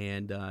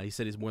 and he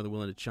said he's more than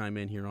willing to chime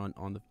in here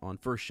on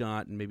First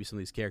Shot and maybe some of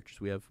these characters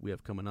we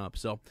have coming up.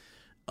 So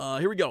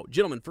here we go,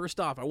 gentlemen. First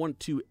off, I want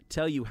to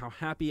tell you how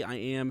happy I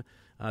am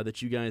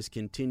that you guys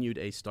continued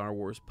a Star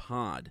Wars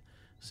pod.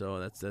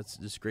 So that's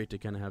just great to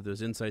kind of have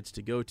those insights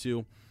to go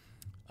to.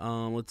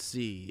 Let's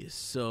see.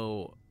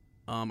 So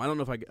I don't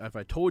know if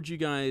I told you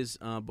guys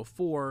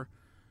before,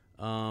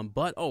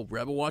 but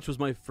Rebel Watch was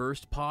my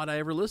first pod I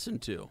ever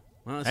listened to.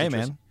 Well, hey,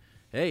 man.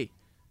 Hey,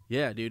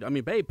 yeah, dude. I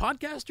mean, hey,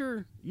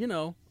 podcaster.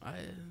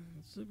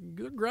 It's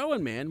good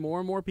growing, man. More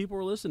and more people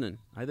are listening.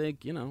 I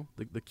think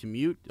the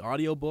commute,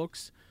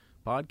 audiobooks,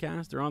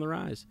 podcasts, they're on the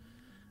rise.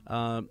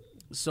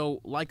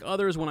 So like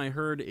others, when I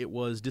heard it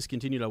was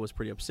discontinued, I was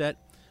pretty upset.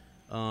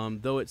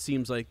 Though it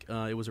seems like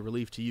it was a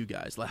relief to you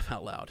guys. Laugh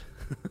out loud.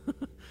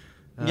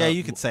 Yeah,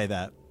 you could say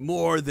that.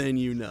 More than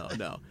you know.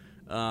 No,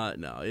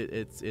 no.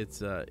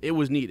 It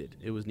was needed.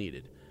 It was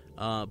needed.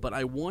 But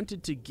I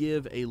wanted to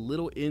give a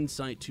little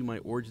insight to my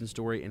origin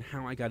story and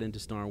how I got into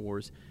Star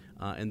Wars,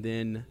 and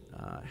then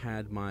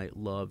had my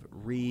love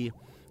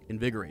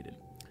reinvigorated.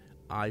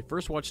 I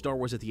first watched Star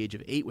Wars at the age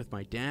of 8 with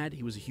my dad.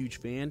 He was a huge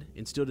fan,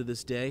 and still to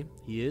this day,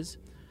 he is.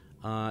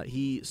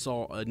 He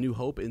saw A New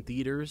Hope in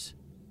theaters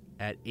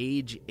at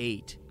age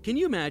 8. Can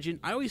you imagine?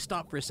 I always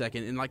stop for a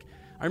second, and like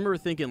I remember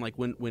thinking, like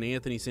when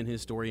Anthony sent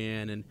his story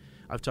in, and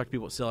I've talked to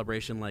people at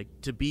Celebration, like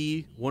to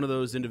be one of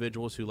those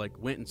individuals who like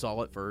went and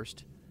saw it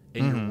first,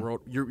 and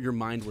your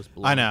mind was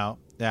blown. I know.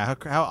 Yeah,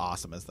 how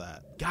awesome is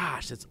that?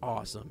 Gosh, that's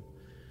awesome.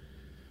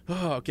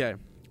 Oh, okay,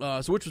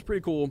 so which was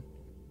pretty cool.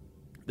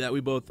 That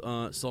we both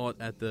saw it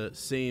at the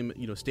same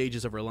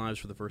stages of our lives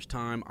for the first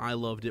time. I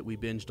loved it. We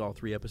binged all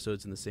 3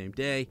 episodes in the same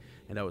day,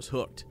 and I was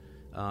hooked.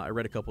 I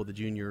read a couple of the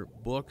junior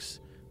books,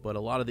 but a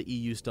lot of the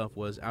EU stuff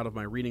was out of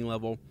my reading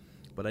level.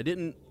 But I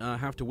didn't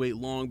have to wait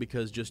long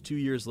because just 2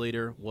 years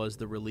later was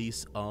the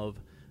release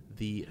of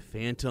The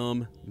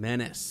Phantom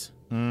Menace.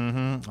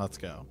 Let's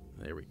go.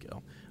 There we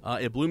go.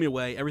 It blew me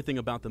away. Everything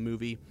about the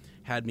movie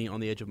had me on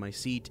the edge of my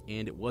seat,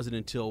 and it wasn't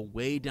until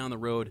way down the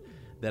road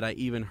that I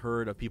even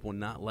heard of people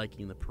not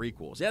liking the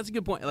prequels. Yeah, that's a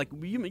good point. Like,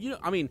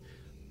 I mean,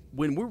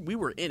 when we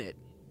were in it,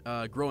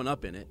 growing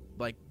up in it,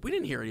 like, we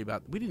didn't hear any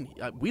about,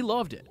 we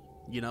loved it.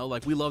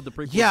 Like, we loved the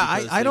prequels. Yeah,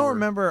 I don't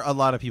remember a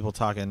lot of people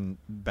talking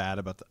bad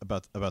about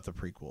the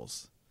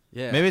prequels.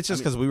 Yeah, maybe it's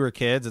just because we were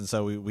kids and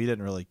so we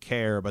didn't really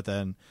care. But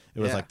then it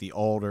was like the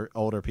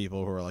older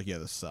people who were like, yeah,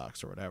 this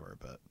sucks or whatever.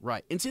 But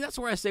right, and see, that's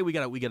where I say we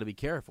gotta be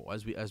careful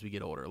as we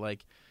get older.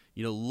 Like,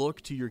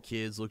 look to your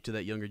kids, look to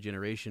that younger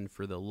generation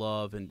for the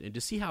love and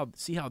just see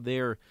how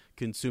they're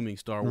consuming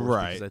Star Wars.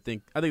 Right. Because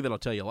I think that'll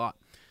tell you a lot.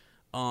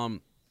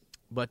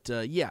 But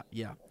yeah.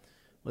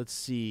 Let's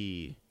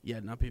see. Yeah,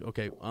 not people.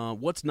 Okay.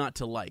 What's not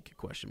to like?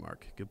 Question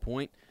mark. Good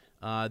point.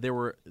 They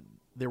were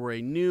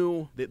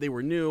new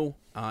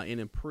and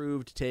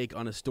improved take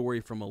on a story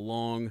from a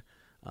long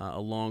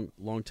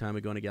time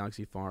ago in a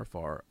galaxy far,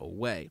 far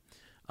away.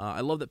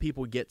 I love that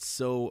people get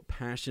so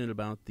passionate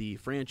about the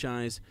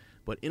franchise,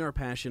 but in our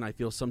passion, I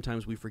feel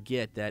sometimes we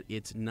forget that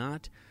it's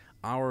not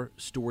our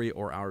story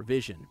or our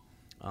vision.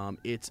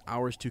 It's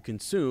ours to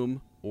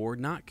consume or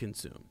not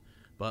consume.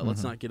 But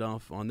let's not get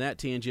off on that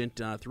tangent.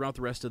 Throughout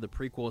the rest of the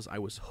prequels, I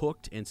was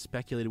hooked and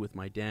speculated with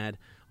my dad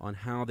on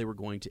how they were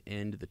going to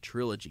end the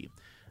trilogy.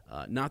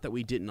 Not that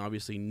we didn't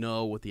obviously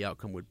know what the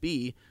outcome would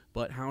be,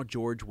 but how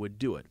George would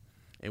do it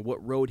and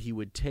what road he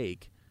would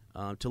take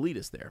to lead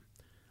us there.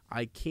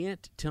 I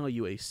can't tell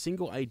you a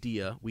single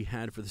idea we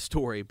had for the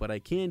story, but I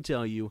can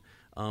tell you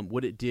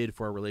what it did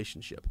for our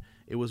relationship.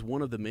 It was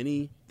one of the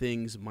many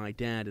things my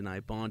dad and I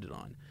bonded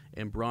on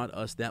and brought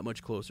us that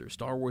much closer.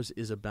 Star Wars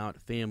is about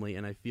family,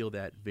 and I feel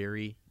that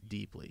very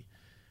deeply.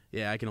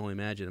 Yeah, I can only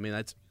imagine. I mean,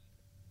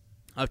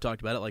 I've talked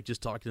about it, like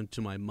just talking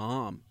to my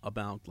mom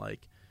about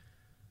like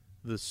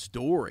the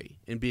story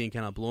and being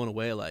kind of blown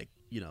away, like,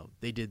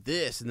 they did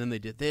this and then they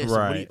did this.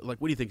 Right. What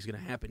do you think is going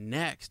to happen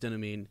next? And I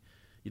mean,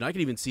 I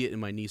can even see it in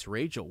my niece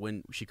Rachel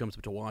when she comes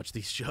up to watch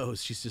these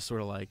shows. She's just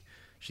sort of like,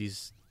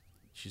 she's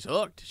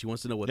hooked. She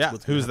wants to know what's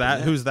who's that?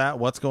 next. Who's that?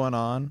 What's going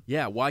on?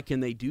 Yeah, why can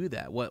they do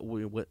that? What all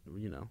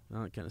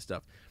that kind of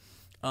stuff.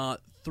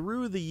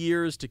 Through the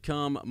years to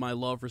come, my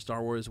love for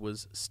Star Wars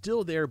was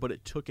still there, but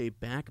it took a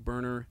back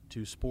burner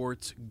to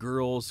sports,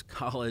 girls,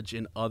 college,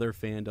 and other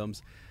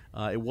fandoms.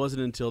 It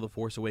wasn't until The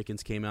Force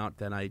Awakens came out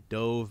that I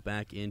dove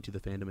back into the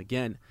fandom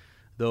again,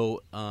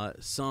 though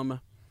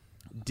some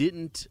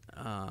didn't.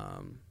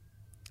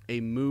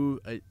 A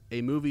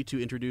movie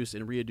to introduce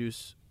and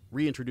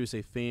reintroduce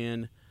a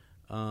fan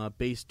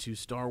based to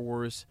Star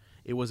Wars.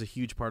 It was a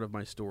huge part of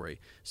my story.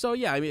 So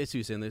yeah, I mean, it's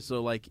you saying this.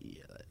 So like,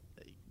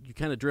 you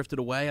kind of drifted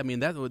away. I mean,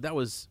 that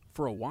was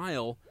for a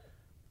while.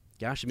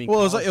 Gosh, I mean,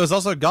 well, it was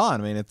also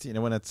gone. I mean, it's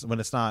when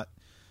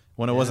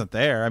it wasn't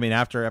there. I mean,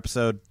 after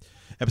episode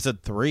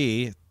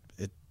 3,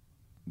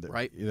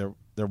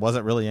 there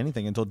wasn't really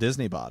anything until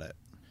Disney bought it.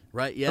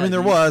 Right. Yeah. I mean,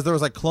 there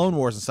was like Clone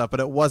Wars and stuff, but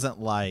it wasn't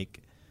like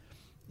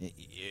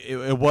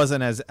it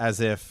wasn't as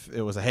if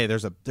it was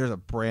there's a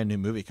brand new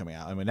movie coming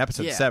out. I mean,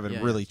 episode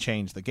 7 really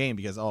changed the game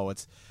because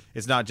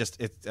it's not just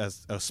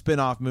it's a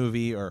spin-off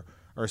movie or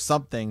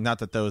something. Not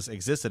that those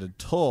existed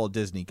until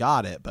Disney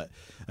got it, but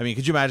I mean,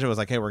 could you imagine it was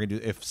like, hey, we're gonna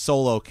do if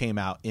Solo came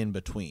out in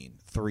between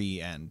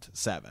 3 and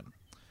 7,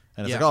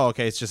 and it's like, oh,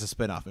 okay, it's just a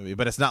spin-off movie,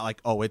 but it's not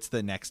like, oh, it's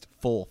the next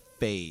full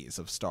phase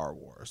of Star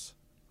Wars.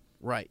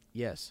 Right.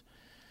 Yes.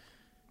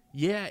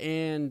 Yeah,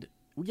 and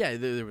yeah,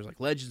 there was like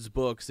Legends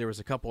books. There was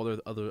a couple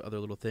other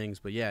little things,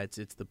 but yeah, it's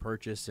the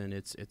purchase, and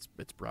it's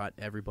brought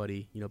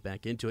everybody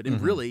back into it. And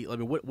really, I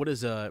mean, what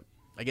is I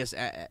guess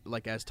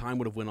like as time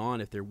would have went on,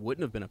 if there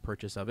wouldn't have been a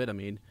purchase of it, I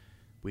mean,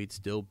 we'd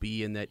still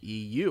be in that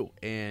EU,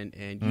 and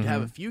you'd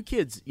have a few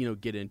kids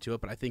get into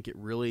it, but I think it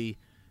really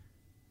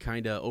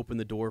kind of opened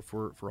the door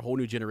for a whole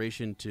new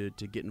generation to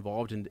get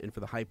involved and for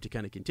the hype to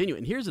kind of continue.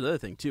 And here's another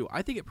thing too.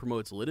 I think it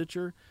promotes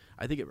literature.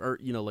 I think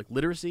like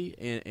literacy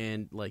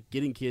and like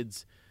getting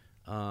kids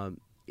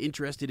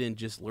interested in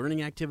just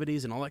learning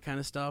activities and all that kind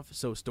of stuff.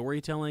 So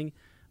storytelling.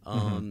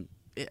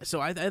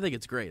 So I think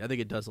it's great. I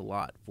think it does a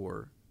lot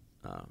for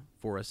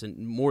us,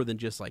 and more than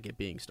just like it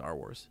being Star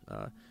Wars.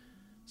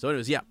 So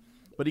anyways, yeah.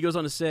 But he goes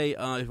on to say,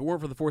 if it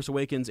weren't for The Force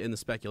Awakens and the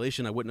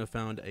speculation, I wouldn't have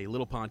found a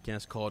little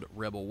podcast called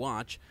Rebel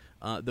Watch.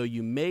 Though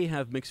you may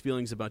have mixed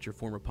feelings about your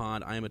former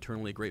pod, I am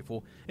eternally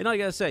grateful. And I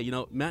gotta say,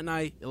 Matt and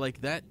I,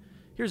 like that,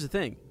 here's the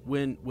thing.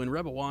 When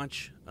Rebel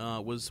Watch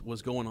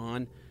was going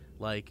on,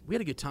 like, we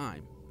had a good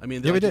time. I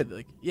mean, we did.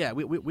 Like, yeah,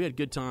 we had a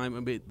good time. I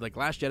mean, like,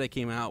 Last Jedi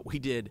came out, we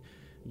did,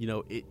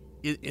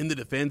 in the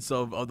defense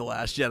of The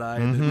Last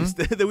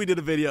Jedi. Then we did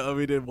a video,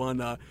 we did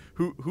one,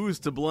 who's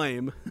to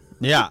blame?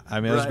 Yeah, I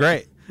mean, it was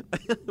great.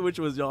 Which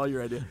was all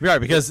your idea, right?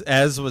 Because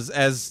as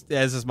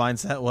his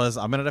mindset was,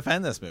 I'm going to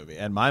defend this movie,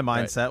 and my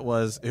mindset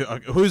was,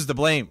 who's to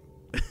blame?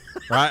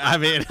 Right? I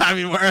mean,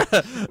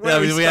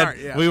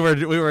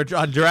 we were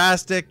on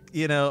drastic,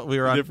 we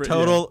were on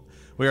total. Yeah.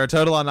 We were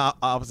total on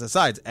opposite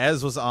sides.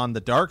 Ez was on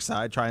the dark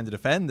side trying to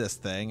defend this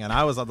thing, and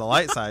I was on the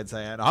light side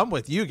saying, I'm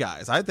with you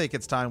guys. I think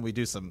it's time we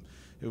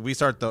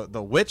start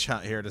the witch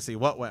hunt here to see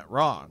what went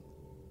wrong.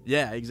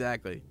 Yeah,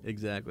 exactly.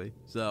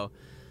 So,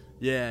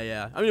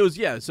 yeah. I mean, it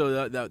was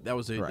so that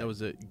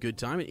was a good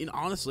time. And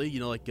honestly,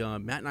 like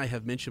Matt and I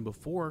have mentioned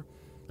before,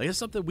 like it's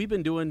something we've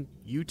been doing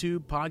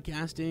YouTube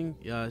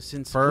podcasting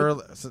since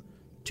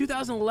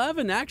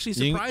 2011. Actually,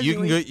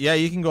 surprisingly,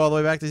 you can go all the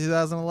way back to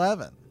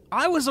 2011.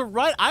 I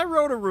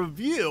wrote a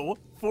review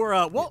for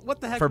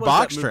what the heck for was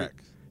Box that movie?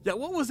 Trick. Yeah,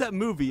 what was that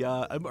movie?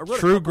 I wrote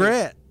True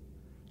Grit.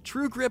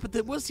 True Grit,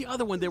 but what's the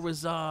other one? There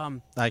was I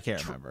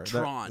can't remember.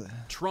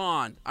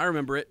 Tron. I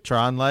remember it.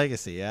 Tron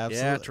Legacy, yeah,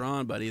 absolutely. Yeah,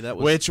 Tron, buddy. That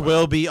was which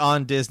will be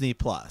on Disney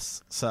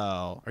Plus.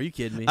 So are you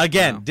kidding me?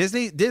 Again, wow.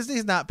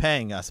 Disney's not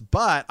paying us,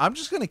 but I'm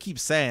just gonna keep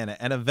saying it,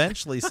 and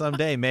eventually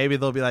someday maybe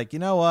they'll be like, you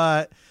know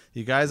what?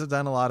 You guys have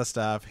done a lot of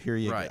stuff. Here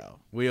you go.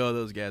 We owe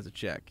those guys a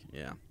check.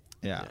 Yeah.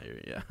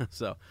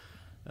 So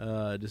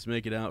just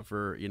make it out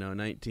for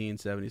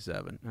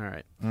 1977. All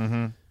right.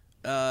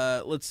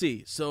 Let's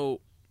see.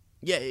 So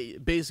yeah,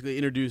 it basically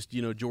introduced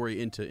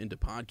Jory into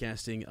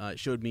podcasting. It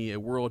showed me a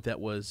world that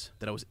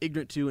I was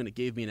ignorant to, and it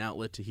gave me an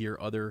outlet to hear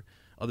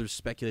others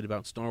speculate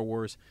about Star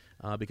Wars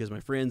because my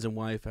friends and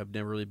wife have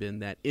never really been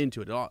that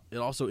into it. It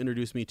also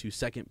introduced me to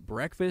Second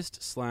Breakfast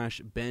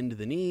 / Bend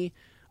the Knee.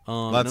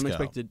 Let's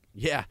unexpected.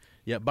 Go.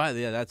 Yeah.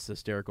 That's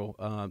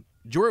hysterical.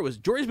 Jory's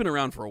been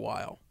around for a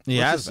while.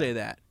 Yeah, Let's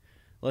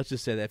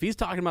just say that. If he's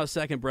talking about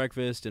Second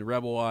Breakfast and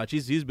Rebel Watch,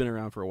 he's been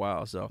around for a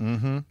while. So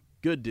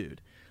good dude.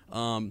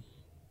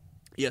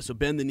 So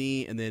Bend the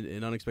Knee, and then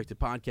an unexpected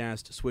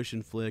podcast, Swish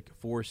and Flick,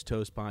 Force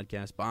Toast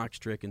podcast, Box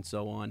Trick, and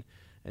so on.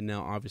 And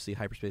now obviously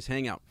Hyperspace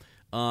Hangout.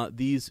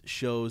 These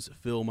shows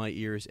fill my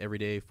ears every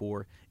day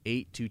for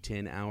 8 to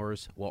 10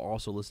 hours while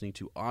also listening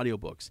to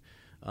audiobooks.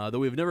 Though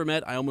we've never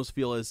met, I almost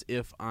feel as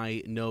if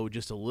I know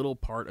just a little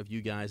part of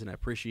you guys, and I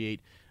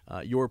appreciate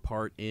your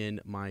part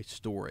in my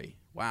story.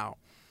 Wow.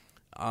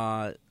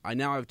 I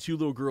now have 2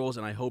 little girls,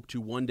 and I hope to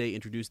one day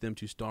introduce them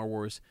to Star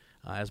Wars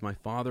as my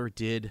father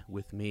did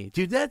with me.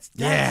 Dude, that's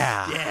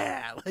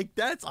like,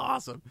 that's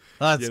awesome.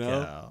 Let's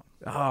go.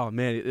 Oh,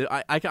 man.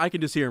 I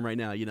can just hear him right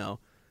now,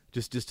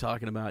 just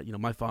talking about,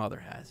 my father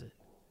has it.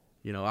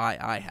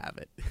 I have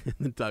it.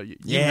 You have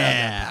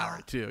that power,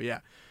 too.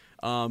 Yeah.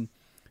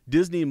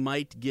 Disney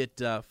might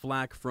get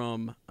flack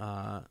from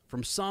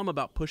some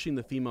about pushing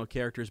the female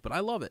characters, but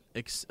I love it.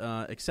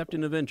 Except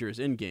in Avengers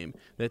Endgame,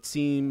 that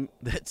scene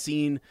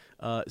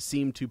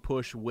seemed to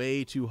push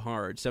way too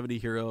hard. 70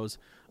 heroes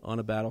on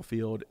a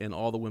battlefield, and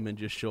all the women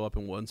just show up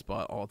in one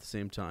spot all at the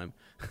same time.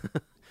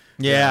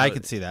 I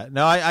can see that.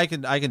 No, I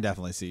can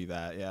definitely see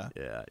that. Yeah.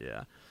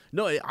 Yeah.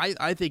 No,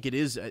 I think it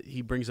is.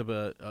 He brings up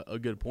a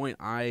good point.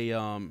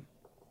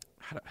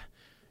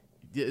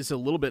 It's a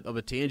little bit of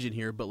a tangent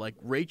here, but like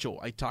Rachel,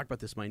 I talked about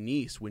this. My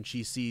niece, when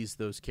she sees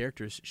those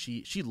characters,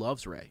 she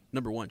loves Rey.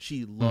 Number one,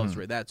 she loves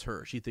Rey. That's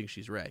her. She thinks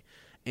she's Rey,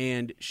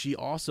 and she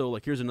also,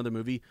 like, here's another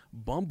movie,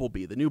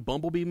 Bumblebee, the new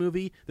Bumblebee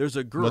movie. There's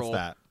a girl. What's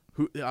that?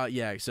 Who?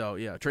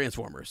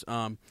 Transformers.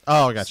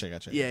 Gotcha.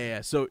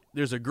 Yeah. So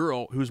there's a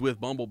girl who's with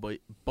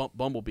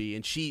Bumblebee,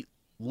 and she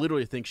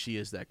literally thinks she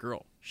is that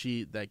girl.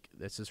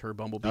 This is her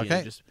Bumblebee.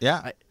 Okay.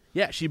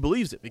 And she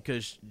believes it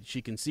because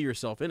she can see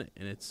herself in it,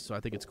 and so I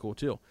think it's cool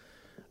too.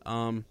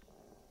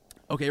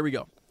 Okay, here we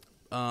go.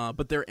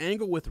 But their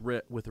angle with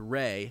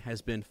Rey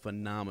has been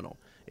phenomenal.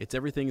 It's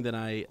everything that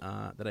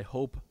I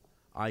hope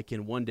I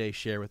can one day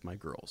share with my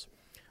girls.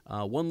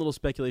 One little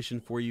speculation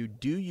for you: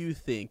 do you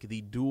think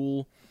the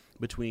duel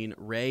between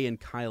Rey and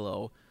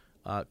Kylo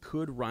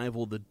could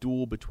rival the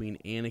duel between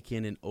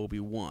Anakin and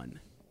Obi-Wan?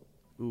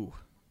 Ooh,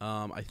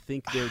 I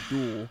think their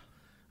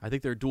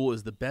duel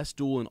is the best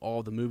duel in all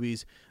of the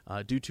movies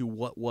due to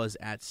what was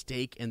at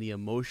stake and the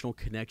emotional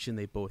connection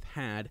they both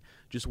had.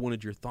 Just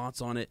wanted your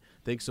thoughts on it.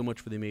 Thanks so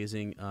much for the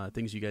amazing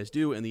things you guys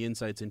do and the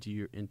insights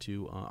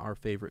into our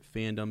favorite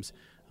fandoms.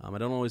 I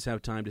don't always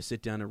have time to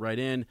sit down and write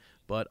in,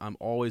 but I'm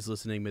always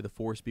listening. May the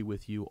Force be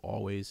with you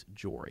always,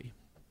 Jory.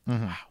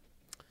 Mm-hmm. Wow.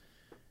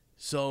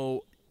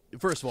 So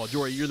first of all,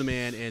 Jory, you're the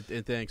man,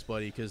 and thanks,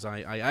 buddy, because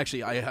I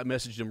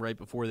messaged him right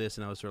before this,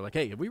 and I was sort of like,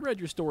 hey, have we read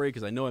your story?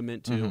 Because I know I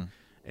meant to,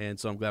 and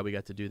so I'm glad we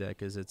got to do that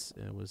because it's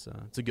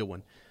a good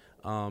one.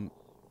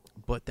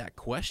 But that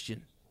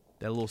question,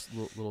 that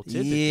little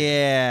tidbit.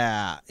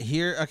 Yeah.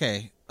 Here,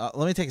 okay.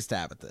 Let me take a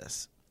stab at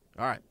this.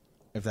 All right.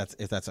 If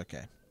that's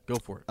okay. Go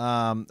for it.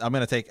 I'm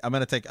gonna take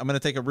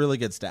a really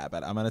good stab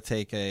at it. I'm gonna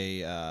take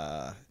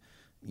a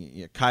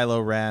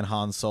Kylo Ren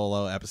Han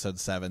Solo episode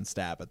 7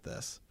 stab at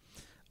this.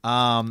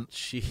 I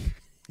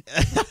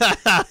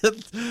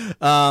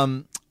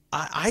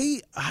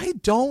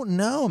don't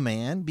know,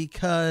 man,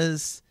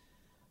 because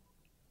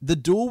the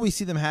duel we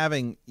see them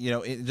having,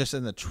 just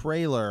in the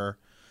trailer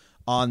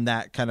on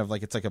that kind of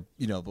like, it's like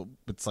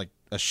it's like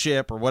a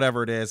ship or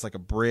whatever it is, like a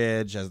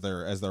bridge as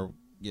they're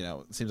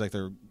it seems like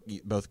they're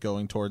both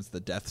going towards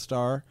the Death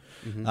Star.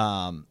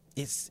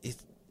 It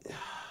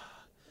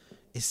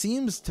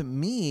seems to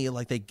me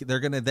like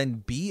they're going to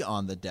then be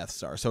on the Death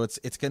Star. So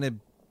it's going to,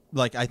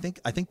 like, I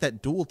think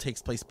that duel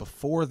takes place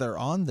before they're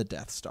on the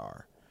Death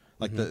Star,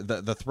 like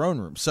the throne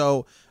room.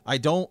 So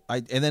and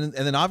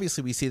then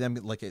obviously we see them,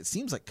 like, it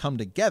seems like come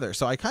together.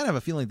 So I kind of have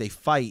a feeling they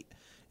fight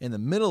in the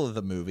middle of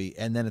the movie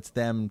and then it's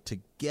them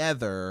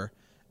together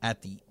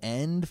at the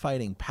end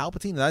fighting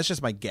Palpatine. That's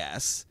just my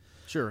guess.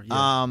 Sure.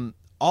 Yeah.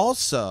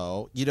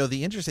 Also,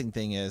 the interesting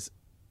thing is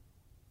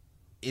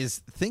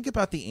think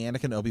about the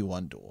Anakin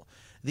Obi-Wan duel.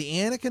 The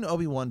Anakin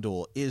Obi-Wan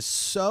duel is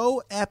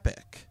so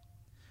epic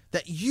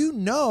that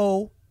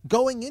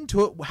going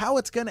into it how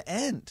it's going to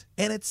end,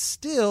 and it's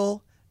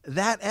still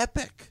that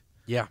epic.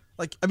 Yeah.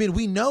 Like, I mean,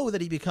 we know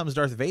that he becomes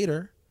Darth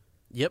Vader.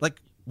 Yep.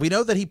 Like, we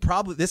know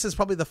that this is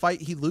probably the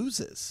fight he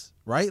loses,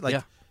 right?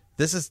 Like,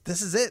 this is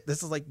it.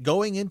 This is like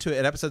going into it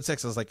at episode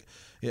 6. I was like,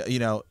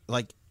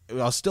 like, I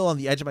was still on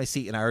the edge of my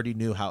seat and I already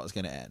knew how it was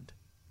going to end.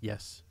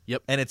 Yes.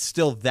 Yep. And it's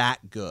still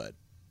that good.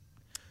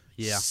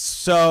 Yeah.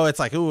 So it's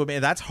like, ooh,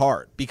 man, that's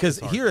hard because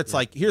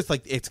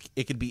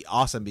it could be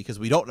awesome because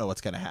we don't know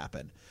what's going to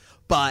happen,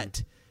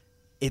 but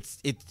it's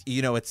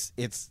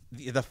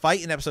the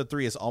fight in episode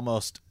 3 is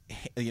almost,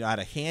 at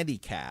a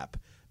handicap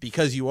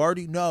because you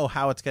already know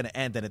how it's going to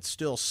end and it's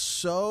still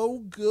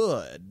so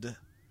good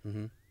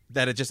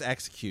that it just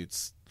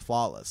executes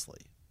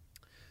flawlessly.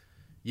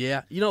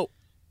 Yeah.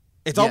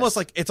 It's almost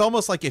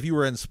like if you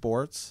were in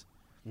sports,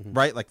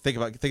 right? Like think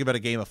about a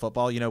game of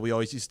football. We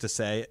always used to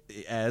say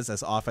as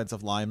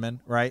offensive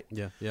linemen, right?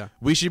 Yeah, yeah.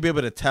 We should be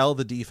able to tell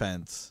the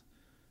defense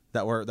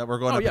that we're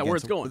going up against where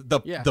it's going.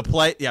 The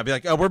play. Yeah, be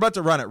like, oh, we're about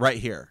to run it right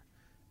here,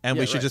 and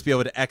we should right. just be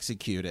able to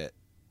execute it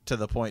to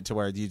the point to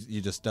where you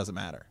just doesn't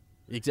matter.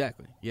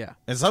 Exactly. Yeah.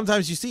 And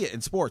sometimes you see it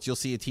in sports. You'll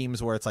see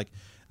teams where it's like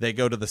they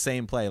go to the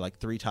same play like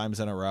 3 times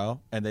in a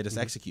row, and they just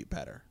execute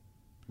better.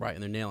 Right,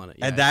 and they're nailing it.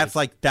 Yeah, and that's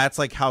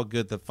like how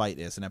good the fight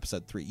is in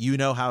episode 3. You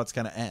know how it's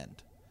going to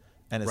end,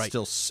 and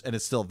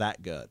it's still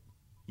that good.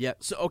 Yeah.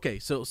 So okay.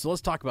 So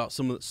let's talk about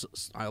some of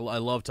I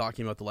love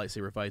talking about the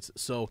lightsaber fights.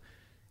 So,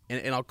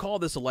 and I'll call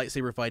this a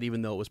lightsaber fight,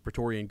 even though it was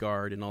Praetorian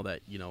Guard and all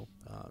that.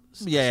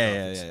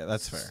 Yeah.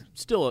 That's fair.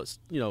 Still,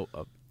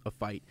 a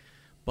fight,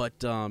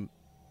 but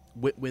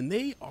when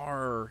they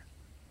are,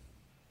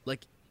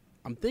 like,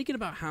 I'm thinking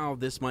about how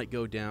this might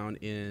go down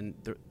in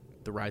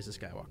the Rise of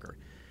Skywalker,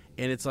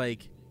 and it's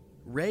like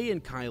Rey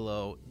and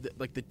Kylo,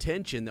 like the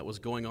tension that was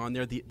going on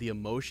there, the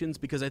emotions,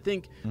 because I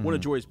think one of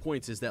Jory's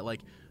points is that,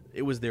 like,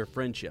 it was their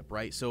friendship,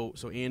 right? So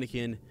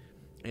Anakin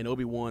and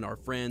Obi-Wan are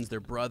friends, they're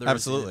brothers.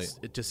 Absolutely.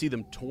 To see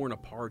them torn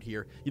apart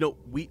here,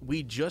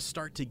 we just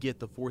start to get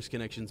the Force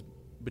connections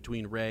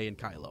between Rey and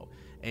Kylo,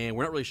 and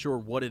we're not really sure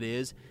what it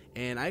is.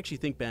 And I actually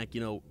think back,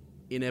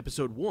 in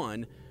episode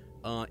 1,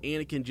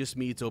 Anakin just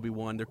meets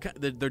Obi-Wan.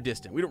 They're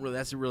distant. We don't really.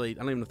 That's really. I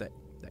don't even know if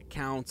that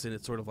counts. And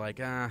it's sort of like,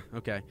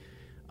 okay.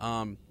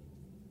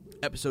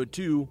 Episode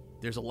 2,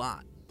 there's a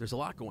lot. There's a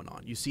lot going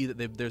on. You see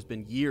that there's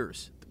been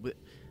years.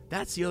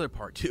 That's the other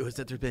part too, is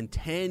that there's been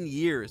 10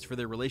 years for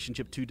their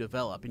relationship to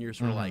develop, and you're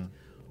sort of like,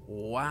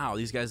 wow,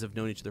 these guys have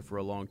known each other for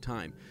a long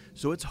time.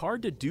 So it's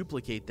hard to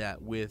duplicate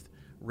that with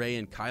Rey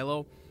and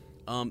Kylo.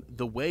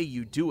 The way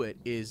you do it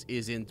is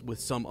with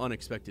some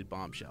unexpected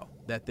bombshell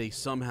that they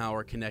somehow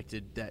are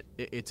connected. That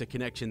it's a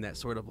connection that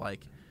sort of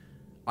like,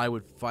 I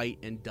would fight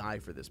and die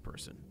for this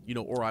person,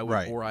 or I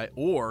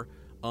would,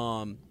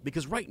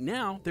 because right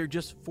now they're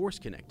just Force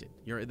connected.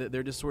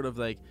 They're just sort of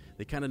like,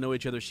 they kind of know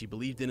each other. She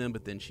believed in him,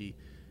 but then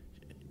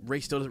Rey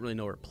still doesn't really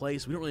know her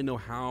place. We don't really know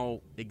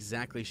how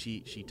exactly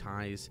she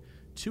ties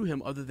to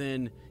him, other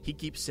than he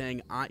keeps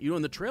saying,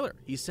 in the trailer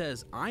he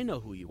says, "I know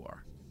who you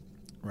are."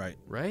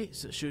 Right.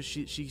 So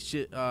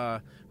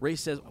Rey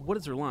says, what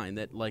is her line?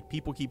 That, like,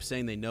 people keep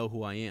saying they know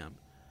who I am,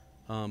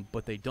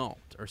 but they don't,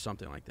 or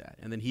something like that.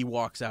 And then he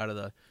walks out of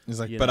the. He's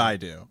like, but I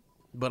do.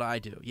 But I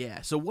do,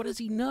 yeah. So what does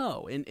he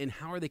know, and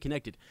how are they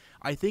connected?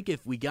 I think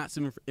if we got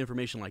some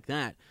information like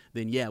that,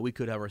 then yeah, we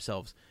could have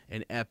ourselves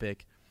an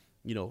epic,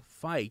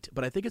 fight.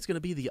 But I think it's going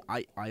to be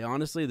I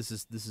honestly, this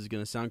is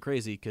going to sound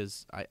crazy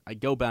because I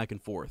go back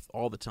and forth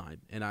all the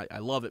time, and I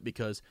love it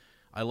because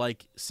I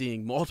like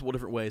seeing multiple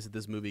different ways that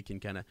this movie can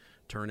kind of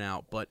turn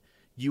out. But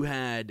you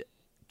had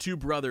two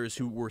brothers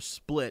who were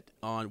split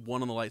on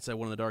one on the light side,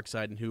 one on the dark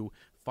side, and who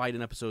fight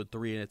in episode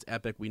 3, and it's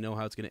epic. We know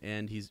how it's going to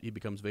end. He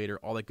becomes Vader,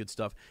 all that good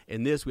stuff.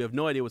 In this, we have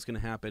no idea what's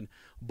going to happen,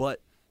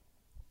 but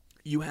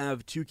you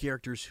have two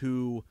characters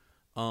who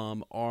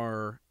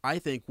I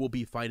think, will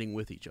be fighting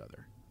with each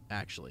other,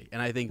 actually.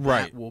 And I think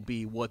that will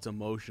be what's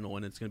emotional,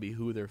 and it's going to be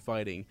who they're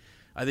fighting.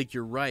 I think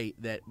you're right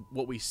that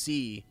what we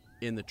see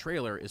in the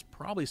trailer is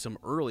probably some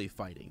early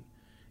fighting.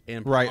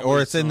 And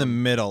or it's in the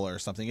middle or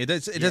something. It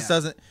just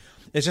doesn't.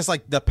 It's just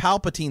like the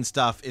Palpatine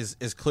stuff is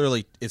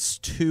clearly it's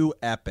too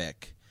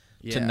epic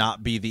to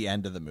not be the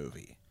end of the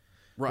movie.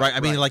 Right. I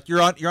mean, like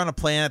you're on a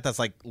planet that's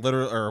like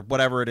literal or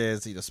whatever it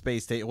is,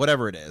 space station,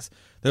 whatever it is.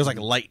 There's like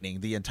lightning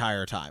the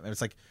entire time, and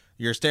it's like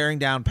you're staring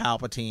down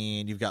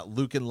Palpatine. You've got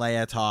Luke and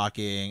Leia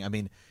talking. I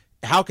mean,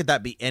 how could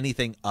that be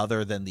anything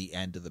other than the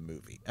end of the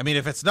movie? I mean,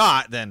 if it's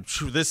not, then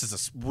this is a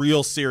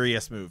real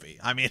serious movie.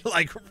 I mean,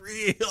 like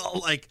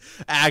real like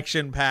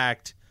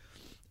action-packed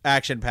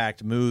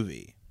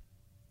movie.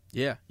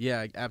 Yeah,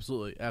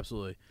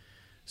 absolutely.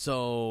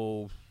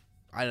 So,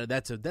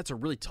 that's a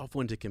really tough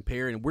one to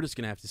compare, and we're just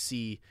gonna have to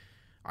see.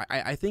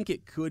 I think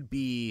it could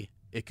be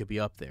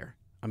up there.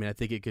 I mean, I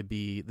think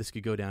this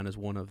could go down as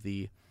one of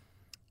the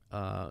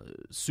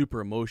super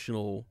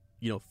emotional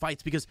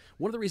fights, because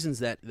one of the reasons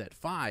that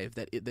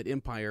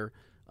Empire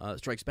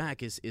Strikes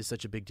Back is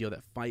such a big deal,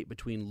 that fight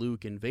between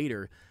Luke and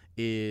Vader,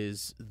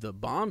 is the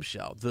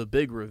bombshell, the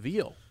big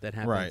reveal that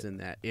happens in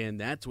that, and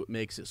that's what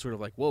makes it sort of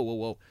like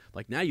whoa.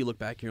 Like now you look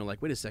back and you're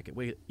like, wait a second,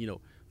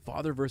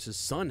 father versus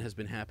son has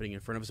been happening in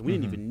front of us, and we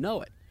didn't even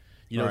know it.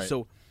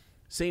 So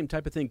same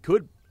type of thing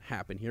could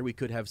happen here. We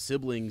could have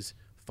siblings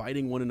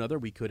fighting one another.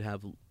 We could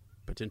have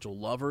potential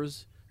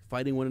lovers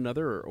fighting one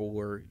another,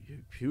 or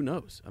who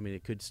knows? I mean,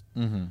 it could.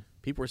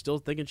 People are still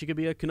thinking she could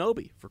be a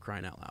Kenobi, for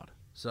crying out loud.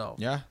 So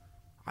yeah,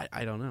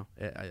 I don't know.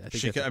 I think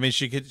she could. I mean,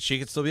 she could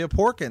still be a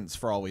Porkins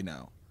for all we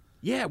know.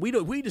 Yeah,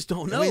 we just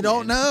don't know. We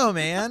don't know,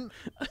 man.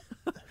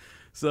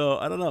 So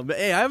I don't know. But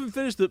hey, I haven't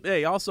finished the.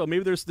 Hey, also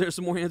maybe there's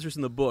some more answers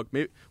in the book.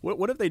 Maybe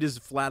what if they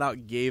just flat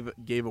out gave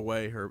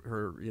away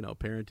her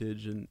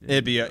parentage and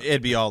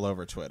it'd be all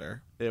over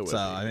Twitter. It would.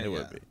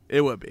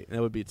 It would be.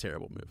 That would be a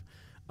terrible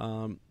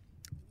move.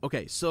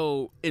 Okay,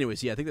 so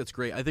anyways, I think that's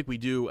great. I think we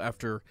do,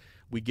 after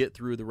we get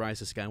through the Rise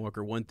of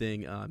Skywalker, one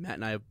thing Matt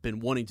and I have been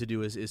wanting to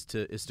do is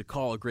to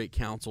call a great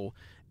council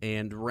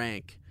and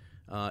rank.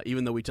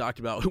 Even though we talked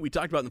about in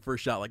the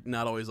first shot, like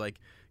not always like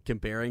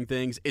comparing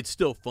things. It's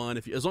still fun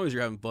as long as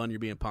you're having fun, you're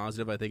being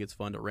positive. I think it's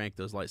fun to rank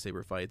those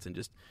lightsaber fights and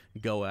just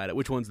go at it.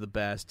 Which one's the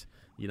best?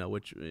 I don't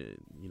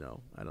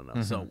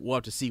know. So we'll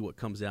have to see what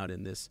comes out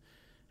in this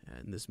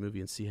movie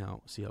and see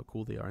how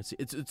cool they are. And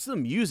it's the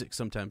music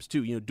sometimes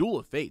too. Duel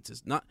of Fates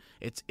is not.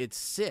 It's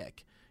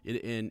sick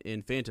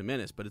in Phantom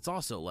Menace, but it's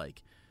also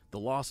like the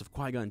loss of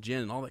Qui-Gon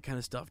Jinn and all that kind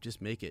of stuff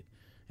just make it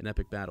an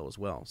epic battle as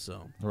well.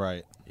 So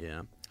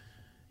yeah.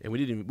 And we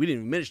didn't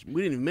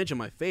even mention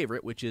my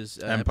favorite, which is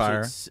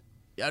Empire.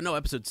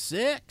 Episode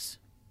 6.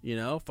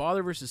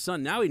 Father versus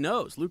son. Now he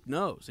knows. Luke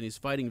knows, and he's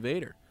fighting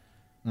Vader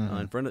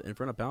in front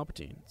of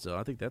Palpatine. So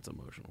I think that's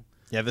emotional.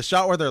 Yeah, the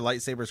shot where their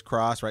lightsabers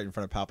cross right in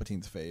front of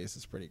Palpatine's face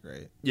is pretty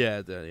great.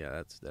 Yeah,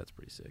 that's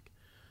pretty sick.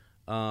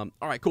 All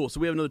right, cool. So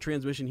we have another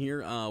transmission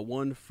here.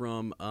 One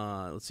from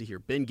let's see here,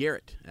 Ben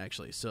Garrett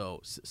actually. So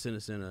send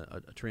us in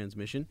a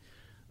transmission.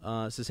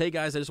 Says, hey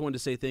guys, I just wanted to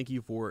say thank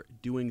you for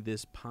doing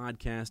this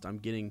podcast. I'm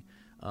getting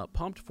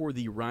pumped for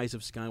the Rise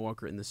of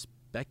Skywalker, and the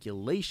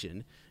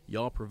speculation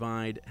y'all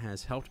provide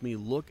has helped me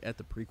look at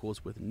the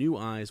prequels with new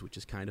eyes, which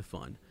is kind of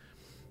fun.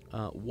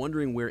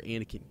 Wondering where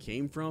Anakin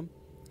came from.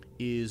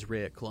 Is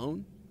Rey a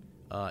clone?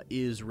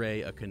 Is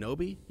Rey a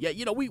Kenobi?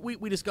 Yeah,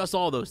 we discuss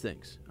all those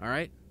things, all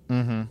right?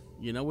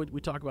 Mm-hmm.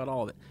 We talk about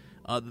all of it.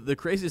 The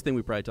craziest thing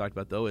we probably talked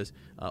about, though, is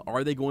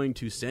are they going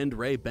to send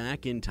Rey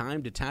back in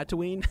time to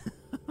Tatooine?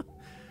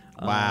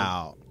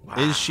 Wow.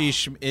 Is she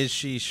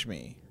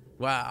Shmi?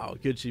 Wow,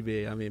 could she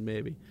be? I mean,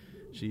 maybe.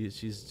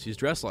 She's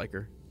dressed like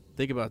her.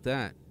 Think about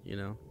that,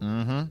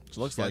 Mm-hmm. She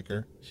looks like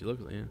her. She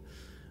looks like,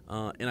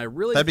 and I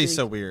really that'd be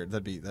so weird.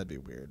 That'd be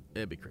weird.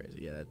 It'd be crazy.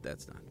 Yeah,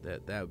 that's not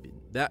that would be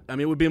that. I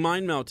mean, it would be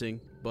mind melting,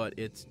 but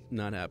it's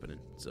not happening.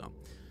 So,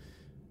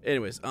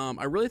 anyways,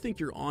 I really think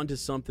you're onto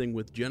something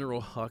with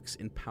General Hux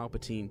and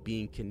Palpatine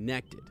being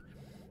connected.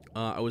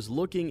 I was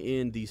looking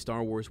in the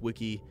Star Wars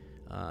wiki.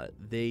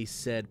 They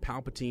said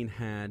Palpatine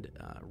had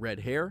red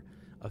hair,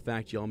 a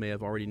fact y'all may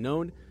have already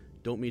known.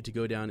 Don't mean to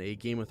go down a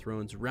Game of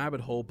Thrones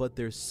rabbit hole, but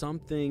there's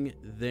something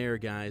there,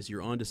 guys.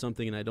 You're onto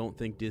something, and I don't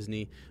think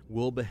Disney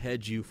will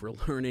behead you for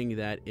learning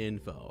that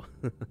info.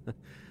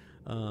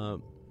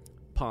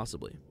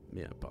 Possibly.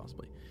 Yeah,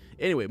 possibly.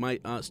 Anyway,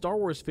 my Star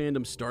Wars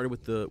fandom started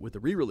with the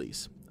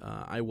re-release.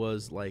 I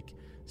was like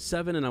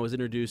 7, and I was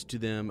introduced to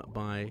them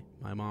by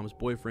my mom's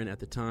boyfriend at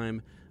the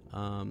time.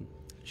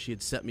 She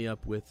had set me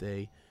up with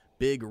a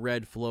big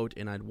red float,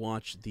 and I'd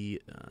watch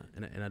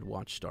I'd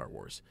watch Star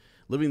Wars.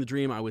 Living the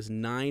dream. I was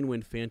 9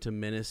 when Phantom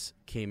Menace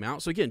came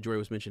out. So again, Jory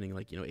was mentioning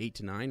 8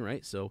 to 9,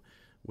 right? So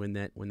when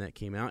that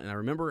came out, and I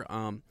remember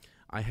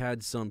I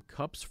had some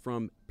cups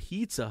from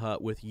Pizza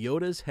Hut with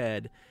Yoda's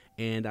head,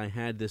 and I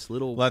had this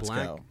little Let's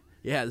go.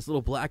 Yeah, this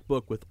little black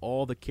book with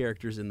all the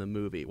characters in the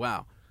movie.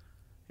 Wow.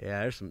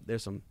 Yeah,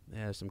 there's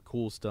some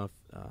cool stuff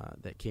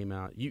that came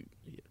out.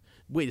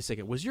 Wait a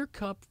second. Was your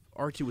cup,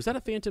 R2, was that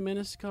a Phantom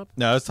Menace cup?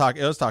 No, it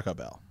was Taco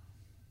Bell.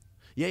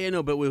 Yeah,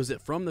 no, but was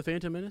it from the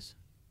Phantom Menace?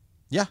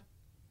 Yeah.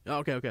 Oh,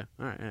 okay.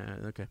 All right,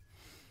 okay.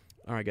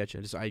 All right, gotcha.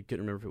 I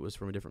couldn't remember if it was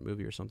from a different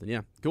movie or something.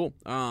 Yeah, cool.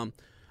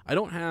 I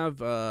don't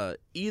have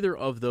either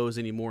of those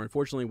anymore.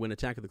 Unfortunately, when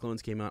Attack of the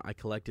Clones came out, I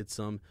collected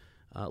some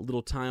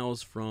little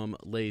tiles from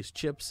Lay's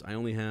chips. I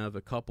only have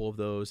a couple of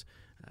those.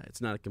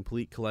 It's not a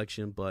complete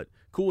collection, but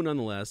cool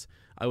nonetheless.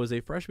 I was a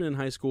freshman in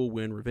high school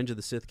when Revenge of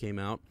the Sith came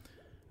out.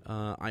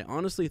 I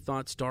honestly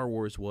thought Star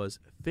Wars was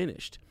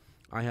finished.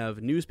 I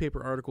have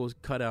newspaper articles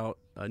cut out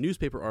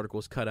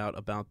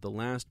about the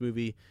last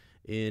movie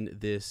in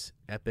this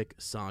epic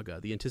saga.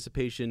 The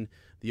anticipation,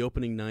 the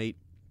opening night,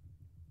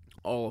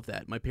 all of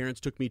that. My parents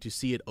took me to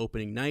see it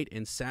opening night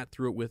and sat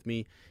through it with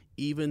me,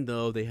 even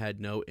though they had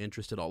no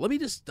interest at all. Let me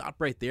just stop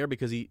right there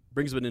because he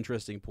brings up an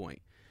interesting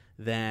point.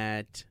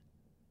 That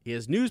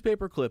his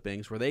newspaper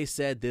clippings where they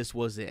said this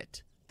was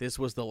it. This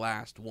was the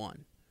last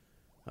one.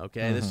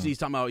 Okay? Mm-hmm. He's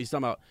talking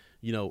about,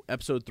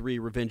 Episode 3,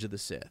 Revenge of the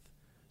Sith.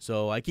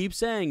 So I keep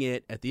saying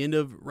it at the end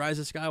of Rise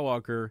of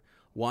Skywalker,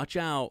 watch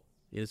out.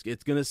 It's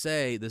going to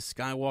say the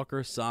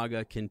Skywalker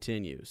saga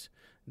continues.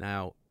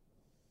 Now,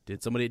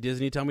 did somebody at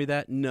Disney tell me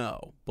that?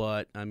 No.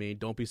 But,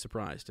 don't be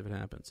surprised if it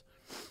happens.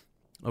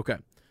 Okay.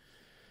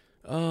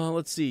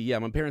 Let's see. Yeah,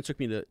 my parents took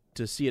me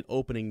to see it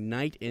opening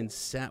night and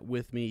sat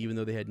with me even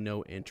though they had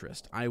no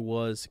interest. I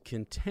was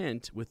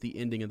content with the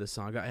ending of the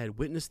saga. I had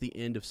witnessed the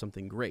end of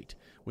something great.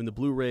 When the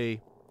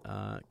Blu-ray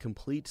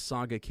complete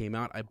saga came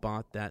out, I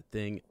bought that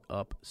thing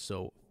up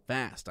so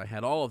fast. I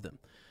had all of them.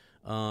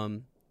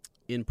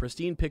 In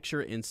pristine picture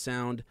and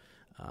sound,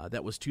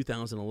 that was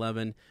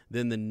 2011.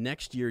 Then the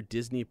next year,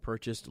 Disney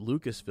purchased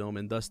Lucasfilm,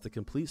 and thus the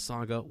complete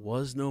saga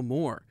was no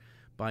more.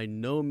 By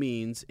no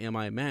means am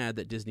I mad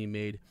that Disney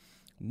made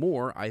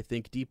more. I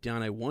think deep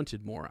down I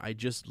wanted more. I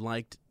just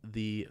liked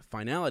the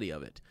finality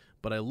of it.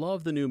 But I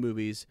love the new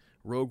movies.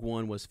 Rogue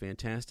One was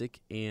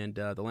fantastic, and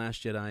The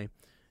Last Jedi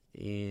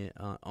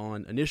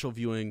on initial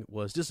viewing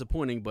was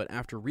disappointing, but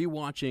after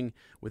rewatching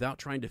without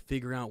trying to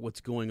figure out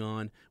what's going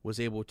on, was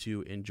able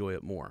to enjoy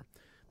it more.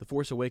 The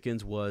Force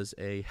Awakens was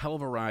a hell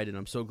of a ride, and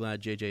I'm so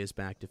glad JJ is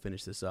back to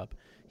finish this up.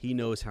 He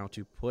knows how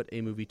to put a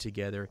movie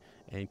together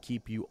and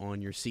keep you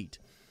on your seat.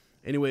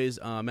 Anyways,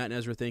 Matt and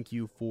Ezra, thank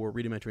you for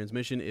reading my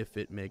transmission. If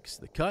it makes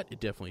the cut,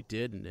 it definitely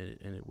did, and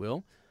it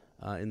will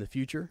in the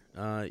future.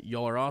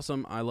 Y'all are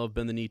awesome. I love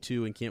Bend the Knee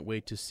too, and can't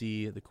wait to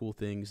see the cool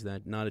things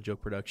that Not a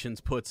Joke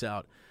Productions puts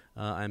out.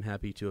 I'm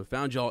happy to have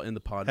found y'all in the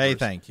pod. Hey,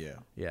 thank you.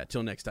 Yeah,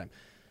 till next time.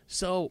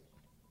 So,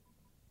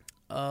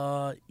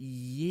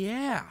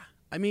 yeah,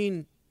 I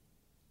mean,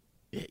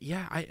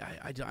 yeah,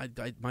 I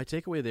my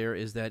takeaway there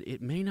is that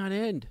it may not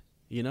end.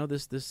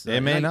 This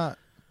it may not.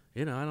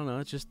 I don't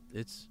know.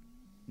 It's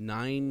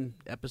 9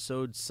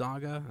 episode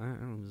saga. I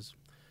don't know, is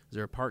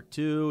there a part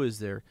 2?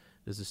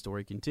 Does the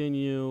story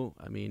continue?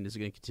 Is it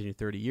going to continue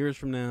 30 years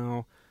from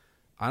now?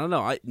 I don't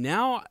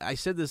know. I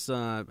said this.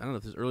 I don't know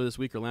if this was earlier this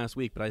week or last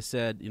week, but I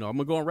said, I'm going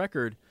to go on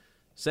record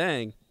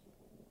saying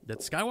that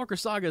Skywalker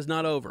saga is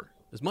not over.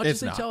 As much as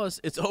they tell us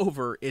it's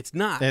over, it's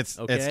not. It's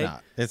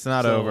not. It's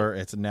not over.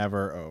 It's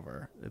never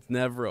over. It's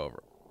never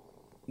over,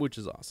 which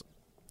is awesome.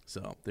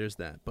 So there's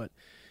that. But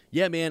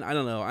yeah, man, I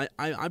don't know.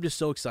 I'm just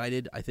so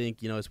excited. I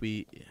think as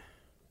we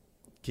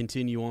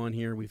continue on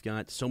here, we've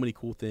got so many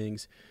cool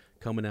things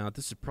coming out.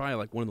 This is probably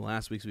like one of the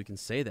last weeks we can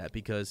say that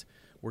because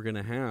we're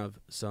gonna have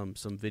some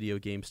video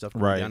game stuff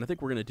coming down. I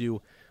think we're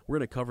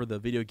gonna cover the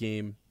video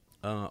game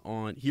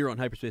on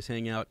Hyperspace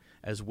Hangout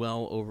as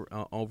well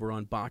over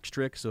on Box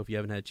Trick. So if you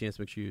haven't had a chance,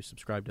 make sure you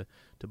subscribe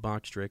to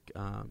Box Trick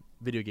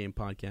video game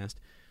podcast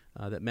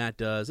that Matt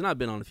does, and I've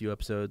been on a few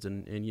episodes,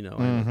 and I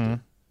like to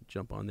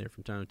jump on there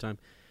from time to time.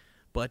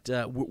 But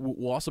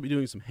we'll also be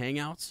doing some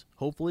hangouts.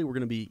 Hopefully, we're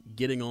going to be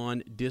getting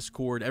on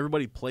Discord.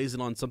 Everybody plays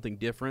it on something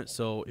different.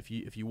 So if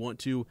you want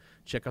to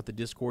check out the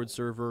Discord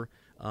server,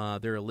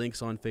 there are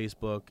links on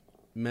Facebook.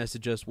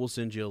 Message us. We'll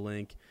send you a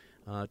link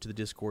to the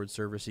Discord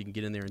server so you can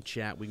get in there and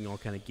chat. We can all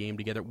kind of game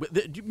together.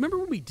 Do you remember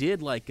when we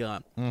did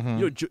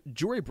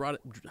Jory brought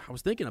it? I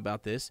was thinking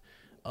about this.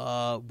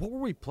 What were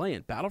we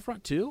playing?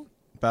 Battlefront 2?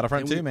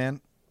 Battlefront 2, man.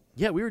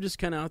 Yeah, we were just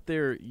kind of out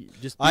there.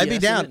 I'd be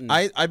down.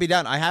 I'd be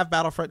down. I have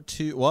Battlefront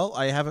 2. Well,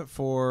 I have it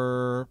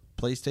for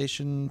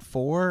PlayStation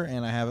 4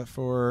 and I have it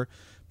for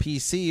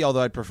PC.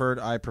 Although I prefer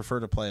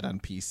to play it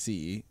on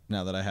PC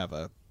now that I have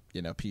a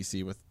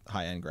PC with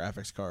high end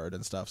graphics card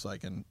and stuff, so I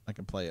can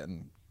play it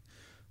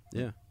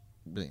in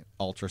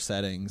ultra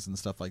settings and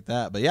stuff like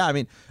that. But yeah,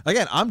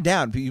 again, I'm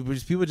down.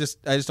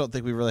 I just don't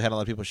think we really had a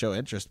lot of people show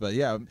interest. But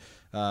yeah,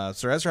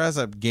 Sir Ezra has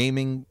a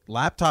gaming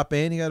laptop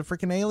and you got a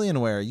freaking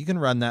Alienware. You can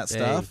run that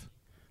stuff.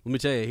 let me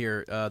tell you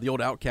here, the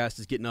old Outcast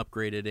is getting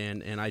upgraded,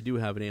 and I do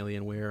have an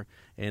Alienware,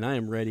 and I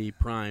am ready,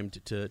 primed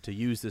to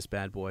use this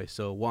bad boy.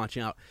 So watch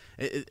out.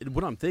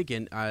 What I'm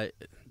thinking,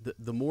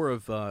 the more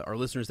of our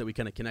listeners that we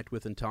kind of connect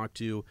with and talk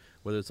to,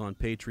 whether it's on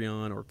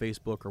Patreon or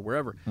Facebook or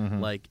wherever,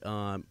 like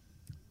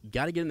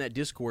got to get in that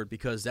Discord,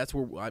 because that's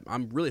where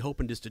I'm really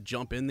hoping just to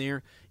jump in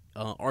there.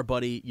 Our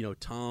buddy,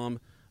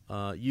 Tom.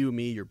 You,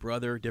 me, your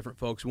brother, different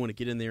folks. We want to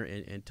get in there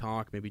and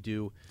talk. Maybe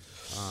do.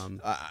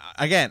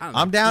 Again,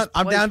 I'm down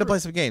to play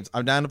some games.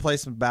 I'm down to play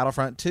some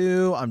Battlefront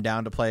 2. I'm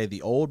down to play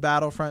the old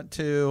Battlefront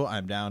 2.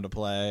 I'm down to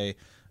play,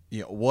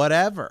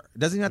 whatever. It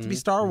doesn't even have to be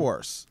Star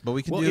Wars, but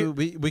we can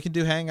we can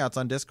do hangouts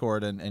on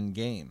Discord and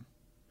game.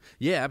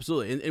 Yeah,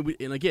 absolutely.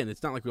 And again,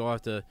 it's not like we all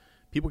have to.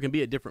 People can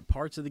be at different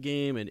parts of the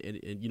game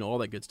and all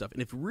that good stuff.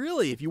 And if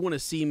you want to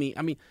see me,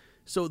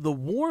 so the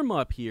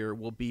warm-up here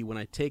will be when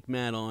I take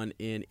Matt on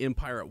in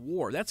Empire at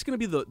War. That's going to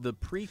be the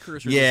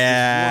precursor.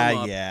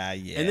 Yeah.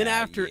 And then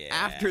after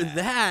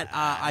that,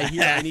 I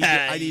hear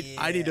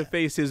I need to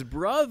face his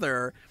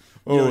brother.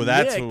 Oh,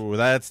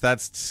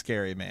 that's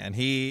scary, man.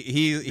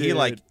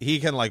 He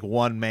can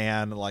one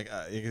man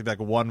he can be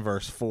 1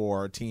 versus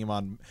 4 team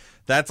on.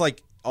 That's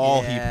like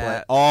all he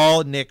play.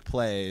 All Nick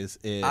plays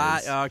is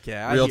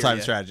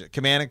real-time strategy.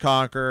 Command and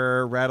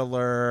Conquer, Red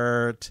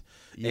Alert.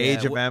 Yeah,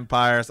 Age of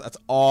Empires. That's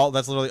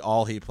literally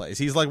all he plays.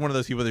 He's like one of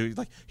those people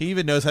that he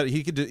even knows how to,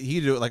 he could do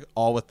it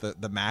all with the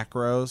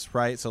macros,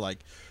 right? So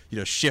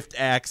Shift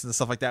X and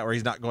stuff like that, where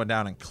he's not going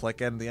down and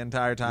clicking the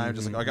entire time.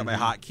 Just I got my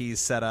hotkeys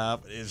set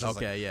up. It's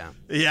just yeah.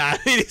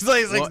 He's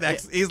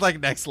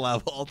next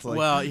level. It's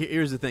well,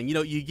 here's the thing.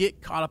 You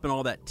get caught up in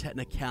all that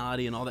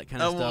technicality and all that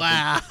kind of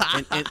stuff.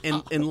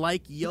 And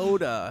like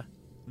Yoda,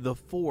 the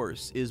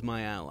Force is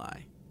my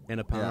ally and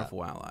a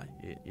powerful ally.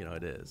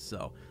 It is.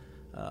 So.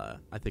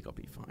 I think I'll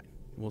be fine.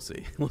 We'll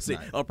see. Nice.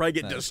 I'll probably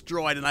get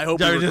destroyed, and I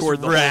hope we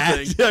record the whole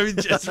thing.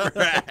 Just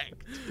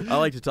wrecked. I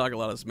like to talk a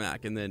lot of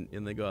smack, and then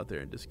go out there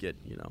and just get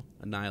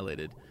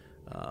annihilated.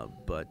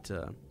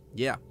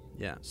 Yeah.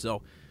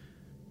 So,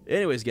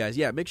 anyways, guys,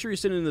 make sure you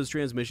send in those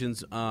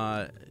transmissions.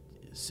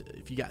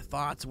 If you got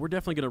thoughts, we're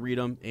definitely going to read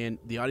them, and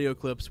the audio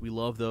clips, we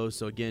love those.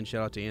 So again,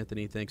 shout out to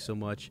Anthony. Thanks so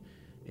much.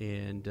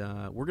 And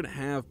we're going to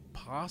have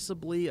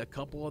possibly a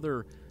couple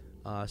other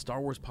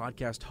Star Wars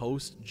podcast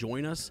hosts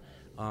join us.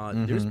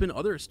 There's been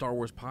other Star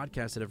Wars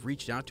podcasts that have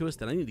reached out to us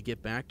that I need to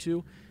get back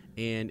to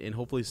and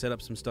hopefully set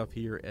up some stuff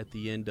here at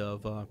the end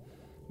of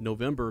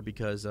November,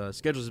 because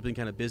schedules have been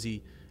kind of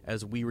busy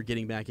as we were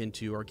getting back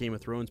into our Game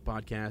of Thrones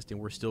podcast, and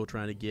we're still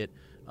trying to get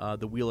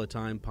the Wheel of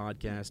Time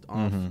podcast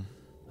off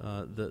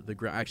the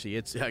ground. Actually,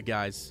 it's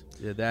guys.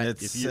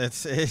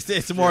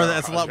 It's more.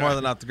 That's a lot more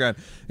than off the ground.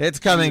 It's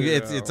coming. Yeah.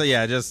 It's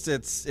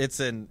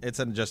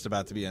just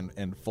about to be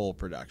in full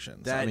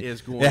production.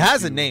 It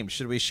has a name.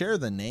 Should we share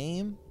the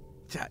name?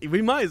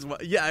 We might as well.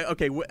 Yeah.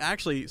 Okay.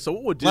 Actually, so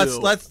what we'll do? Let's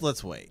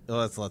wait.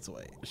 Let's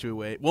wait. Should we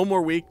wait one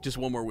more week? Just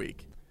one more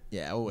week.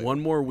 Yeah. We'll wait. One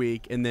more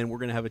week, and then we're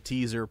gonna have a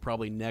teaser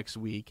probably next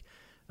week.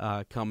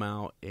 Come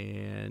out,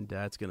 and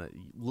that's gonna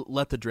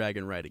let the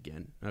dragon ride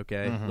again.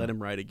 Okay, let him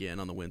ride again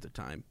on the winds of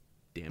time.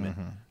 Damn it!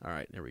 All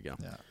right, there we go.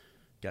 Yeah,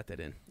 got that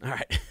in. All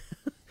right.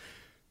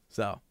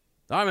 So, all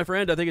right, my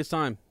friend. I think it's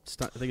time.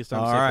 I think it's time.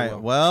 All right.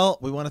 Well,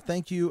 we want to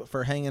thank you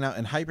for hanging out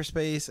in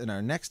hyperspace. In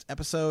our next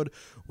episode,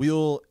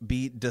 we'll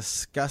be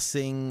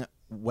discussing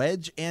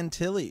Wedge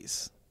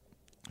Antilles.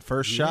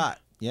 First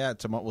shot. Yeah.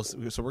 Tomorrow.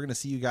 So we're gonna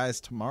see you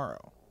guys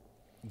tomorrow.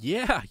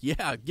 Yeah,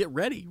 get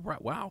ready.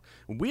 Wow,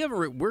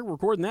 we're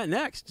recording that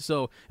next.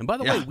 So, and by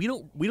the way,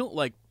 we don't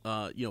like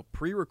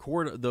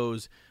pre-record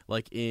those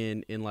like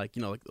in like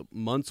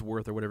months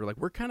worth or whatever. Like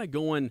we're kind of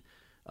going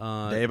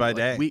day by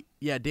day.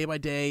 Day by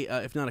day,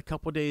 if not a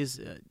couple of days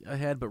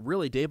ahead, but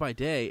really day by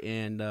day.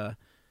 And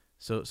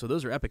so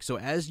those are epic. So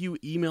as you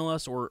email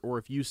us or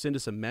if you send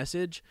us a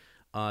message,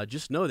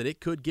 just know that it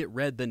could get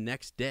read the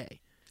next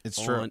day. It's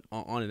true.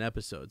 On an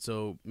episode.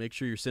 So make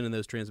sure you're sending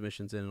those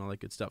transmissions in and all that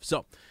good stuff.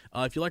 So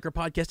if you like our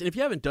podcast, and if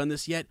you haven't done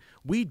this yet,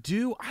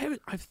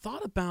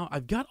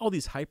 I've got all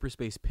these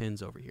hyperspace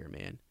pins over here,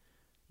 man.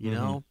 You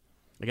know?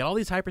 I got all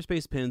these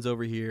hyperspace pins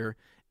over here,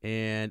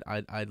 and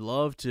I'd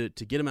love to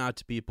get them out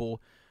to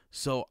people.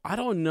 So I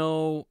don't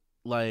know,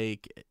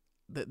 like,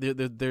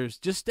 there's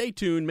just stay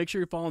tuned. Make sure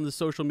you're following the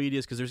social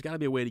medias, because there's got to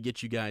be a way to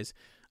get you guys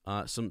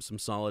some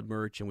solid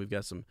merch, and we've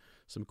got some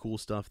cool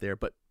stuff there.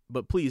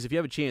 But please, if you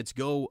have a chance,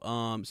 go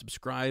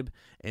subscribe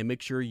and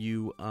make sure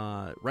you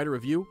write a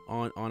review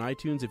on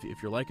iTunes if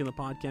you're liking the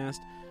podcast.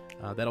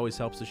 That always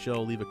helps the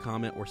show. Leave a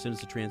comment or send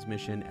us a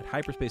transmission at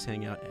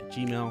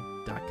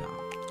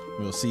hyperspacehangout@gmail.com.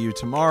 We'll see you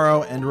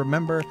tomorrow, and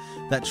remember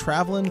that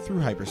traveling through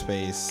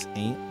hyperspace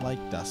ain't like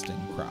dusting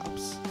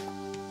crops.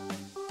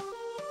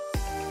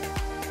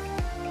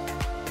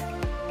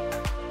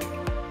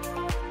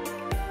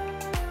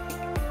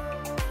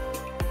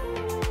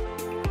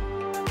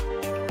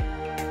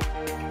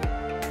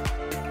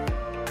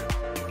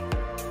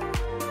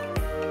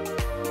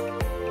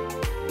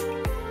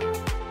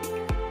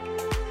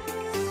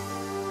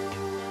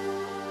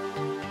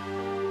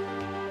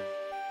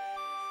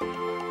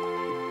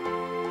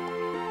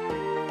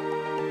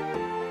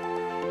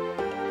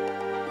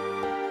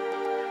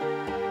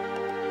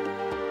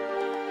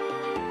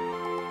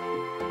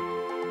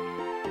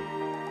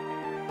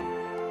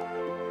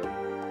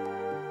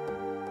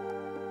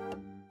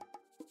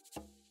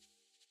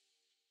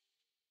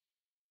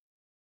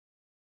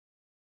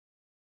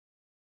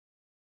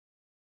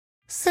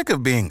 Sick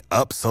of being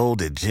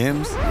upsold at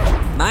gyms?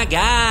 My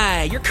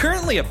guy, you're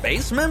currently a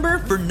base member?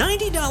 For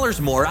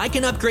 $90 more, I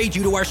can upgrade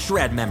you to our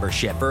Shred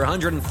membership. For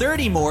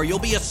 $130 more, you'll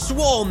be a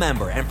Swole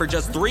member. And for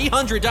just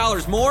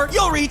 $300 more,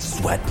 you'll reach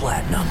Sweat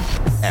Platinum.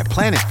 At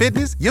Planet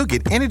Fitness, you'll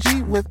get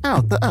energy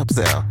without the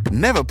upsell.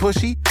 Never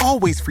pushy,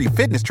 always free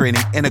fitness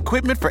training and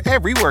equipment for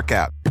every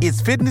workout.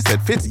 It's fitness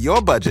that fits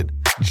your budget.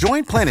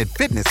 Join Planet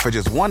Fitness for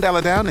just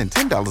 $1 down and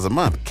 $10 a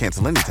month.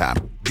 Cancel anytime.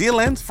 Deal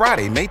ends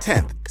Friday, May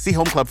 10th. See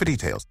Home Club for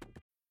details.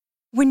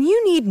 When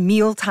you need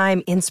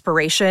mealtime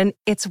inspiration,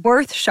 it's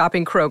worth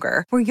shopping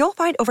Kroger, where you'll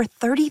find over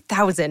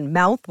 30,000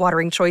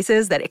 mouth-watering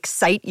choices that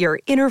excite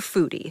your inner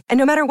foodie. And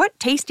no matter what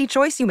tasty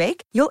choice you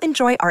make, you'll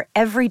enjoy our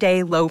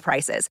everyday low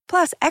prices,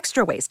 plus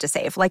extra ways to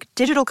save, like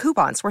digital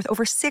coupons worth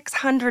over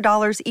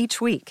 $600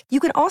 each week. You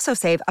can also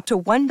save up to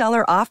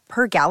 $1 off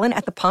per gallon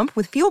at the pump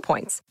with fuel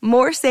points.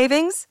 More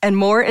savings and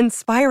more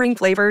inspiring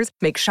flavors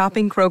make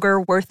shopping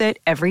Kroger worth it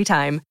every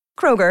time.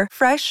 Kroger,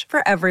 fresh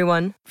for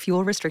everyone.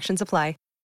 Fuel restrictions apply.